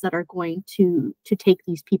ones that are going to take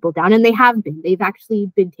these people down. And they have been. They've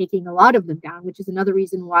actually been taking a lot of them down, which is another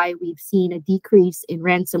reason why we've seen a decrease in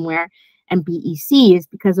ransomware and BEC, is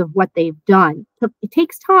because of what they've done. It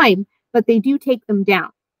takes time, but they do take them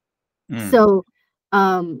down. So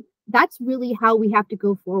that's really how we have to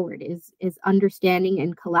go forward, is understanding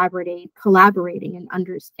and collaborating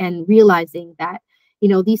and realizing that, you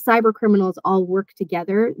know, these cyber criminals all work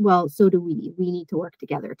together. Well, so do we. We need to work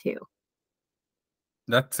together too.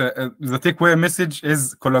 That the takeaway message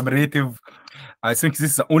is collaborative. I think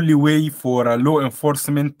this is the only way for a law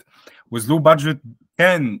enforcement with low budget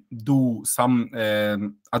can do some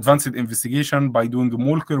advanced investigation by doing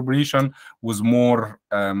more collaboration with more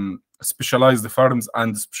specialized firms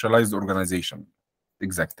and specialized organization.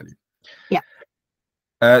 Exactly. Yeah.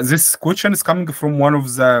 This question is coming from one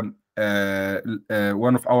of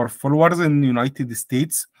our followers in the United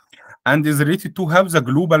States, and is related to how the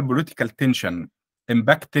global political tension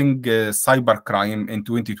impacting cybercrime in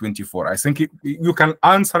 2024. I think you can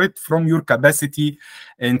answer it from your capacity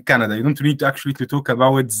in Canada. You don't need to actually talk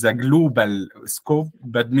about the global scope,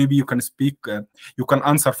 but maybe you can speak, you can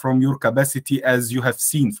answer from your capacity as you have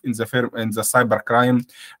seen in the cybercrime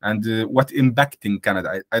and what impacting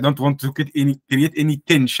Canada. I don't want to create any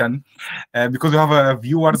tension because we have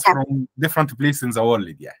viewers from different places in the world.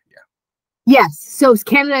 Yes, so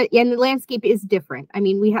Canada and the landscape is different. I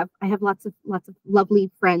mean, I have lots of lovely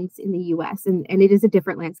friends in the US, and it is a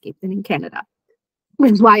different landscape than in Canada.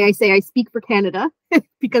 which is why I say I speak for Canada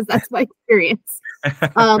because that's my experience.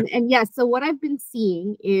 And yes, so what I've been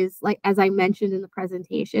seeing is, like, as I mentioned in the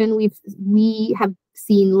presentation, we have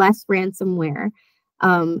seen less ransomware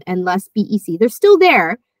and less BEC. They're still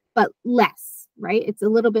there, but less, right? It's a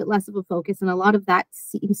little bit less of a focus, and a lot of that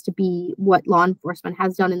seems to be what law enforcement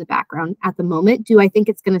has done in the background at the moment. Do I think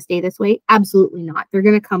it's going to stay this way? Absolutely not. They're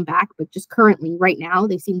going to come back, but just currently, right now,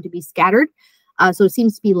 they seem to be scattered. So it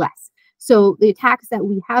seems to be less. So the attacks that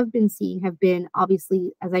we have been seeing have been,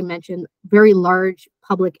 obviously, as I mentioned, very large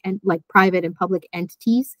public and like private and public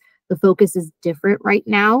entities. The focus is different right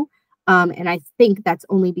now. And I think that's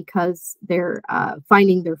only because they're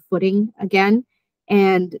finding their footing again.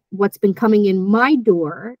 And what's been coming in my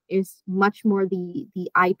door is much more the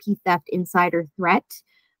IP theft insider threat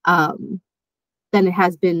than it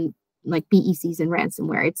has been like BECs and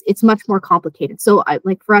ransomware. It's much more complicated. So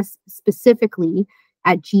like for us specifically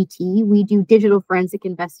at GT, we do digital forensic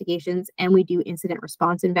investigations and we do incident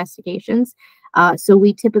response investigations. So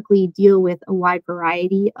we typically deal with a wide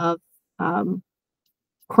variety of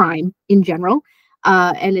crime in general.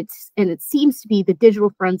 And it seems to be the digital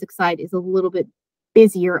forensic side is a little bit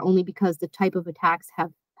busier only because the type of attacks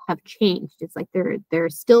have changed. It's like they're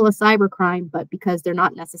still a cyber crime, but because they're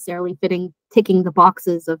not necessarily ticking the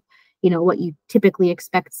boxes of, you know, what you typically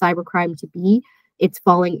expect cybercrime to be, it's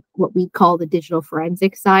falling what we call the digital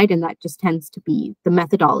forensic side, and that just tends to be the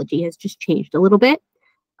methodology has just changed a little bit,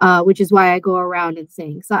 which is why I go around and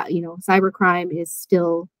saying, you know, cybercrime is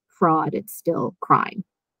still fraud, it's still crime.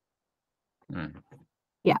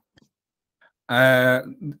 Yeah.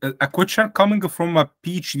 A question coming from a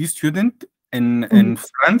PhD student in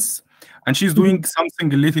France, and she's doing something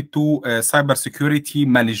related to cybersecurity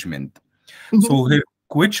management. So her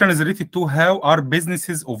question is related to how are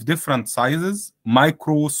businesses of different sizes,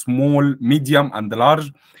 micro, small, medium, and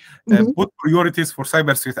large, put priorities for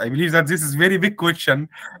cybersecurity? I believe that this is a very big question,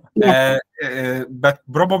 but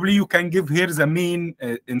probably you can give her the main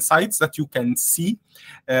insights that you can see,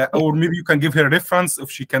 or maybe you can give her a reference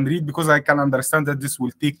if she can read, because I can understand that this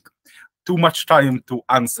will take too much time to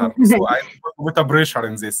answer. So I put a pressure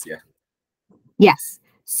in this, Yes.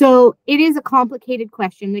 So it is a complicated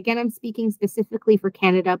question. Again, I'm speaking specifically for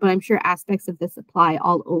Canada, but I'm sure aspects of this apply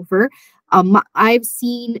all over. I've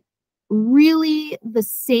seen really the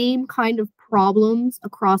same kind of problems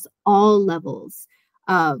across all levels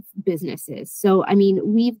of businesses. So, I mean,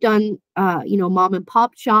 we've done, you know, mom and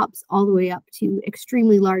pop shops all the way up to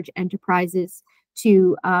extremely large enterprises,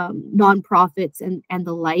 to nonprofits and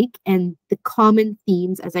the like. And the common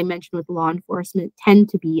themes, as I mentioned with law enforcement, tend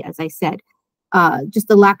to be, as I said, just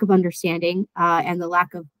the lack of understanding and the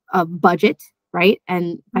lack of budget, right,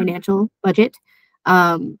 and financial budget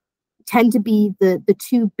tend to be the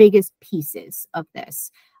two biggest pieces of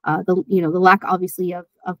this. The lack, obviously, of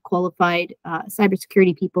qualified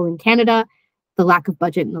cybersecurity people in Canada, the lack of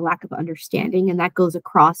budget and the lack of understanding, and that goes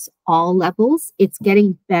across all levels. It's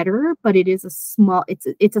getting better, but it is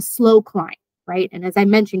it's a slow climb, right? And as I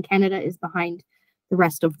mentioned, Canada is behind the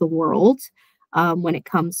rest of the world when it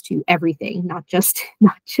comes to everything, not just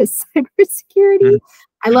cybersecurity.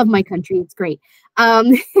 I love my country; it's great,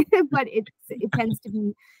 but it tends to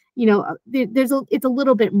be, you know, it's a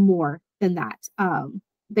little bit more than that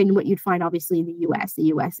than what you'd find, obviously, in the U.S. The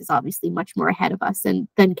U.S. is obviously much more ahead of us than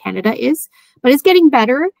Canada is, but it's getting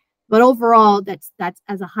better. But overall, that's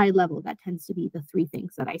as a high level, that tends to be the three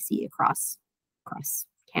things that I see across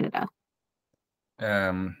Canada.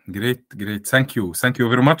 Great. Thank you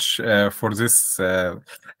very much for this. I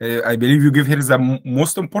believe you give her the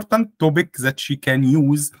most important topic that she can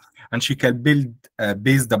use and she can build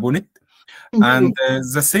based upon it. And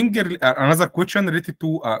another question related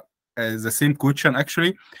to the same question,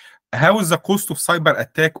 actually: how is the cost of cyber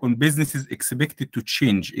attack on businesses expected to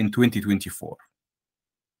change in 2024?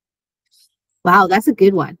 Wow, that's a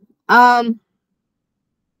good one.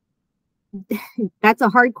 That's a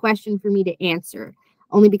hard question for me to answer,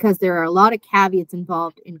 only because there are a lot of caveats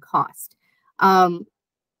involved in cost.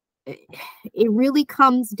 It really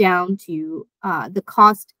comes down to the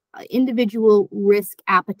cost, individual risk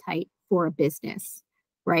appetite for a business,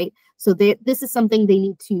 right? So this is something they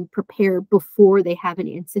need to prepare before they have an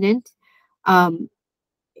incident. And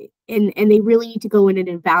they really need to go in and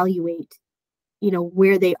evaluate, you know,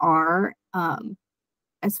 where they are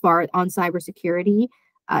as far on cybersecurity.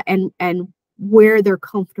 And where they're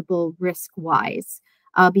comfortable risk-wise,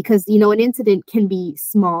 because, you know, an incident can be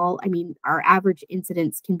small. I mean, our average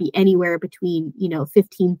incidents can be anywhere between, you know,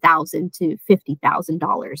 $15,000 to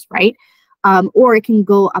 $50,000, right? Or it can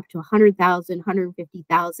go up to 100,000,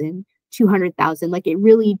 150,000, 200,000. Like, it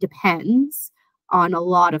really depends on a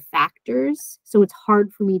lot of factors. So it's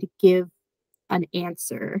hard for me to give an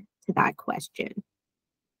answer to that question.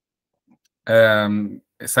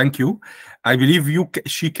 Thank you. I believe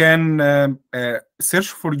she can search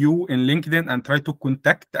for you in LinkedIn and try to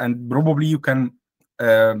contact, and probably you can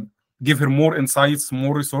give her more insights,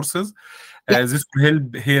 more resources. This will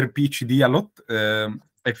help her PhD a lot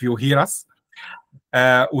if you hear us.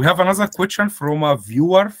 We have another question from a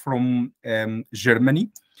viewer from Germany.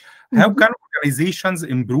 How can organizations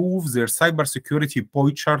improve their cybersecurity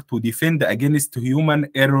posture to defend against human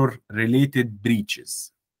error-related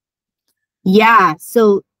breaches? Yeah,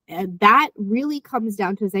 so that really comes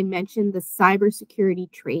down to, as I mentioned, the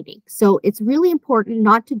cybersecurity training. So it's really important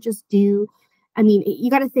not to just do, I mean, you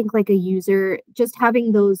got to think like a user, just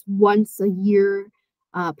having those once a year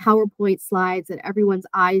PowerPoint slides that everyone's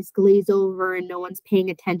eyes glaze over and no one's paying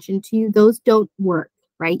attention to. Those don't work,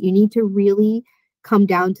 right? You need to really come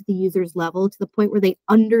down to the user's level to the point where they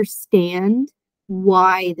understand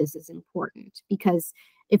why this is important, because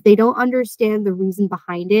if they don't understand the reason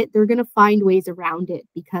behind it, they're going to find ways around it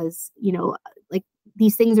because, you know, like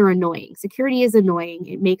these things are annoying. Security is annoying.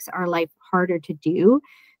 It makes our life harder to do.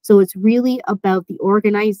 So it's really about the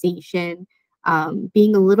organization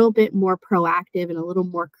being a little bit more proactive and a little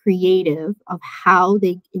more creative of how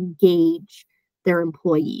they engage their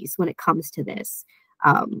employees when it comes to this.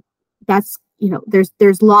 That's, you know,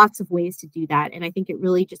 there's lots of ways to do that. And I think it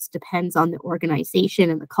really just depends on the organization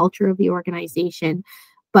and the culture of the organization.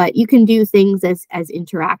 But you can do things as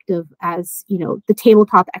interactive as, you know, the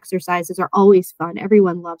tabletop exercises are always fun.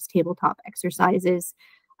 Everyone loves tabletop exercises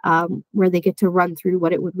where they get to run through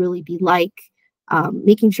what it would really be like,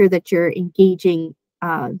 making sure that you're engaging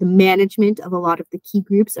the management of a lot of the key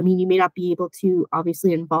groups. I mean, you may not be able to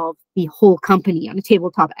obviously involve the whole company on a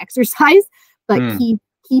tabletop exercise, but key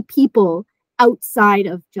people outside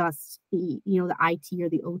of just the, you know, the IT or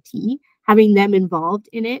the OT, having them involved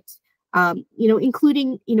in it. You know,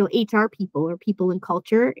 including, you know, HR people or people in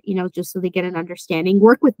culture, you know, just so they get an understanding,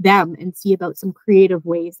 work with them and see about some creative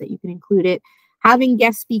ways that you can include it. Having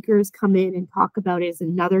guest speakers come in and talk about it is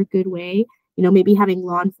another good way. You know, maybe having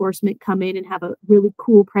law enforcement come in and have a really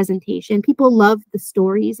cool presentation. People love the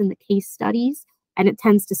stories and the case studies, and it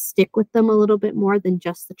tends to stick with them a little bit more than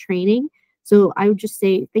just the training. So I would just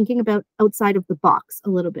say thinking about outside of the box a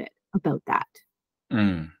little bit about that.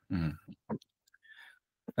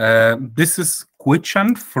 This is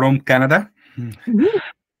question from Canada.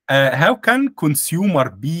 How can consumer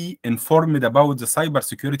be informed about the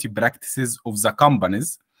cybersecurity practices of the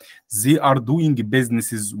companies they are doing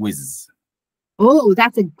businesses with? Oh,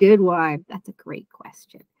 that's a good one. That's a great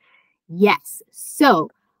question. Yes. So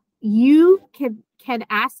you can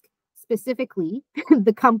ask specifically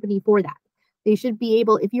the company for that. They should be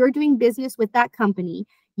able, if you're doing business with that company,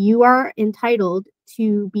 you are entitled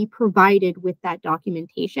to be provided with that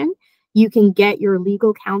documentation. You can get your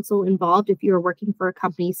legal counsel involved if you're working for a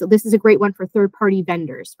company. So this is a great one for third-party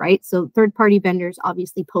vendors, right? So third-party vendors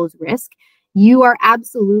obviously pose risk. You are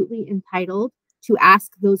absolutely entitled to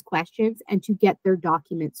ask those questions and to get their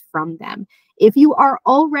documents from them. If you are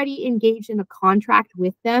already engaged in a contract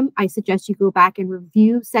with them, I suggest you go back and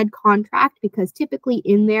review said contract, because typically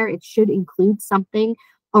in there, it should include something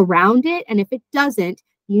around it. And if it doesn't,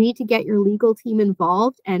 you need to get your legal team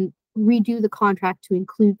involved and redo the contract to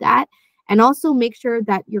include that. And also make sure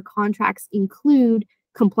that your contracts include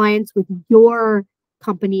compliance with your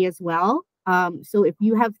company as well. So if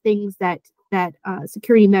you have things that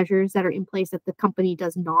security measures that are in place that the company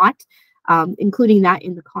does not, including that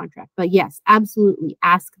in the contract. But yes, absolutely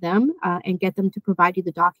ask them and get them to provide you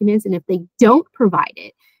the documents. And if they don't provide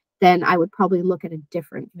it, then I would probably look at a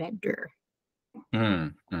different vendor.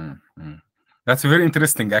 That's very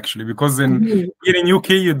interesting, actually, because here in UK,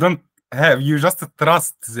 you don't have, you just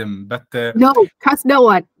trust them. But no, trust no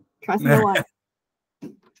one. Trust no one.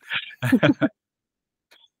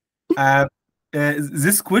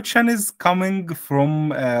 This question is coming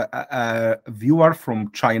from a viewer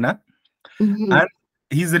from China, and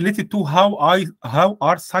he's related to how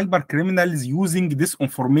are cyber criminals using this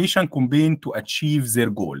information campaign to achieve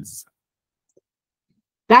their goals.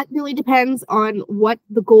 That really depends on what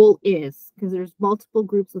the goal is, because there's multiple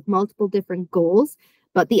groups with multiple different goals,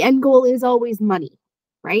 but the end goal is always money,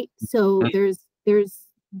 right? So there's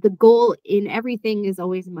the goal in everything is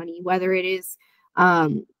always money, whether it is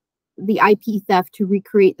the IP theft to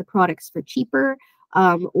recreate the products for cheaper,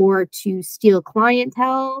 or to steal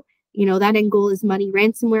clientele. You know, that end goal is money.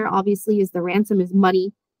 Ransomware obviously is the ransom is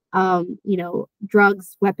money. You know,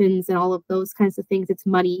 drugs, weapons, and all of those kinds of things, it's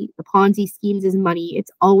money. The Ponzi schemes is money.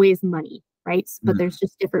 It's always money, right? But there's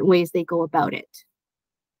just different ways they go about it.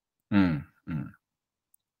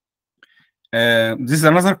 This is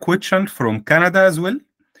another question from Canada as well.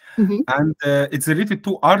 Mhm. And it's related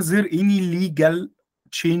to, are there any legal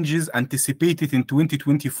changes anticipated in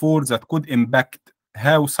 2024 that could impact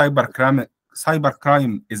how cybercrime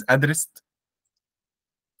is addressed?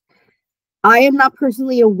 I am not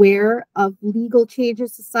personally aware of legal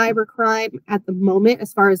changes to cybercrime at the moment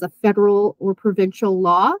as far as a federal or provincial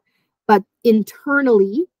law, but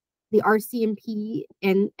internally, the RCMP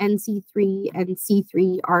and NC3 and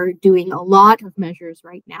C3 are doing a lot of measures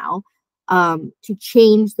right now to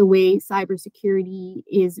change the way cybersecurity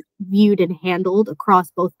is viewed and handled across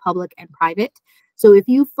both public and private. So if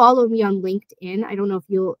you follow me on LinkedIn, I don't know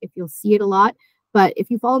if you'll see it a lot, but if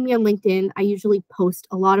you follow me on LinkedIn, I usually post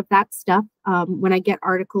a lot of that stuff when I get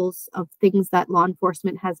articles of things that law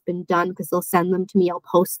enforcement has been done, because they'll send them to me. I'll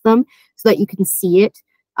post them so that you can see it.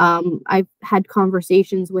 I've had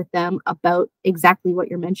conversations with them about exactly what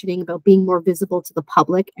you're mentioning about being more visible to the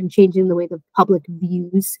public and changing the way the public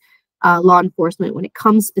views law enforcement when it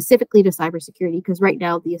comes specifically to cybersecurity, because right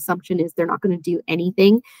now the assumption is they're not going to do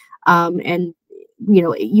anything. And you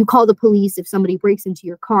know, you call the police if somebody breaks into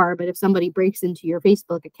your car, but if somebody breaks into your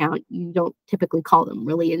Facebook account, you don't typically call them,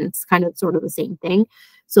 really. And it's kind of sort of the same thing.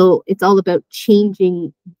 So it's all about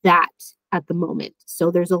changing that at the moment.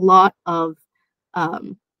 So there's a lot of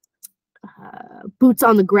boots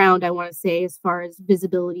on the ground, I want to say, as far as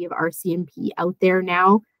visibility of RCMP out there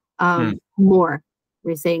now. More,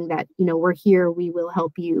 we're saying that, you know, we're here, we will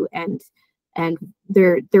help you, and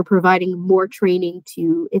they're providing more training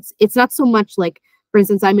to. It's not so much like, for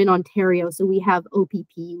instance, I'm in Ontario, so we have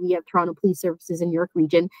OPP, we have Toronto Police Services in York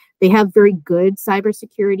Region. They have very good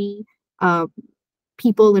cybersecurity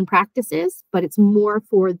people and practices, but it's more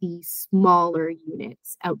for the smaller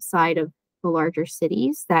units outside of the larger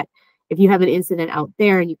cities, that if you have an incident out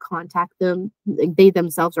there and you contact them, they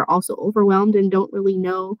themselves are also overwhelmed and don't really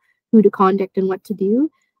know who to contact and what to do.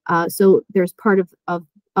 So there's part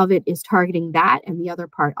of it is targeting that, and the other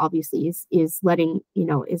part obviously is letting, you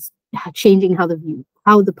know, is changing how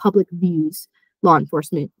the public views law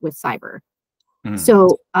enforcement with cyber.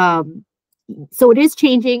 So so it is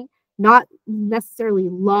changing, not necessarily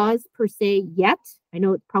laws per se yet. I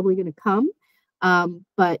know it's probably going to come,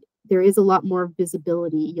 but there is a lot more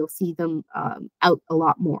visibility. You'll see them out a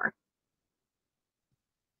lot more.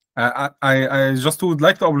 I just would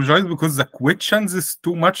like to apologize because the questions is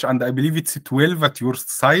too much, and I believe it's 12 at your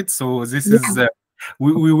side. So this is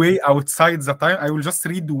we way outside the time. I will just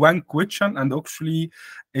read one question, and actually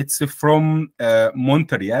it's from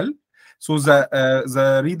Montreal. So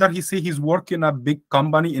the reader, he say he's working a big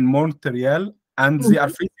company in Montreal, and they are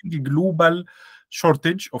facing a global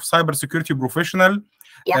shortage of cybersecurity professional.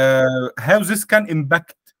 How this can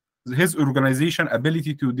impact his organization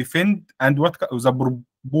ability to defend, and what the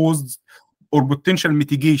proposed or potential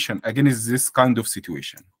mitigation against this kind of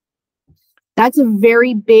situation? That's a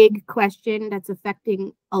very big question that's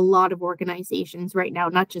affecting a lot of organizations right now,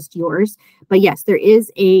 not just yours. But yes, there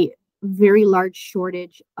is a very large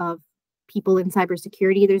shortage of people in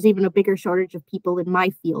cybersecurity. There's even a bigger shortage of people in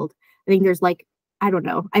my field. I think there's like, I don't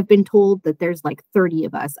know, I've been told that there's like 30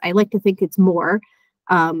 of us. I like to think it's more,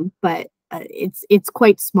 but it's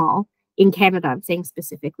quite small in Canada, I'm saying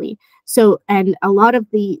specifically. So, and a lot of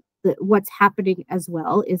the what's happening as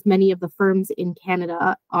well is many of the firms in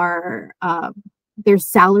Canada are there's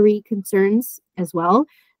salary concerns as well.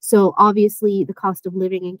 So obviously the cost of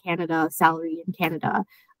living in Canada, salary in Canada,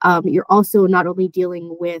 you're also not only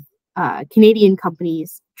dealing with Canadian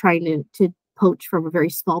companies trying to poach from a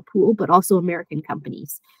very small pool, but also American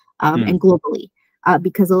companies and globally.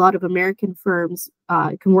 Because a lot of American firms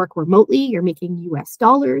can work remotely. You're making US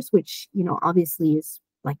dollars, which, you know, obviously is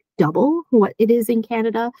like double what it is in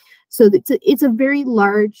Canada. So it's a very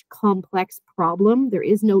large, complex problem. There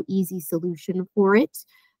is no easy solution for it.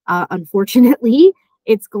 Unfortunately,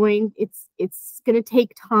 it's going to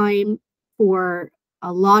take time for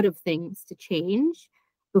a lot of things to change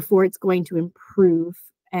before it's going to improve.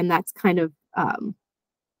 And that's kind of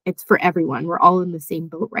it's for everyone. We're all in the same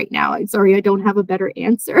boat right now. I'm sorry, I don't have a better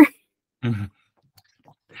answer.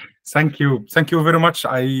 Thank you very much.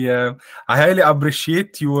 I highly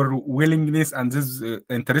appreciate your willingness and this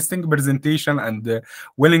interesting presentation and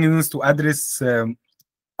willingness to address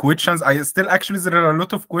questions. I still, actually, there are a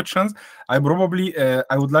lot of questions. I probably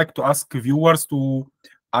I would like to ask viewers to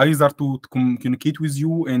either to communicate with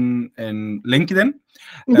you in LinkedIn.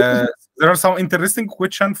 There are some interesting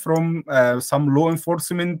questions from some law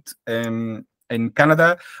enforcement in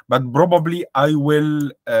Canada, but probably I will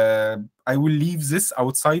leave this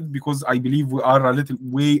outside because I believe we are a little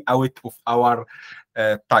way out of our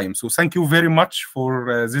time. So thank you very much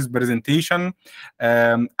for this presentation,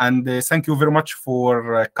 and thank you very much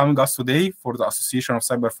for coming us today for the Association of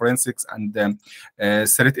Cyber Forensics and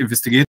Threat Investigators.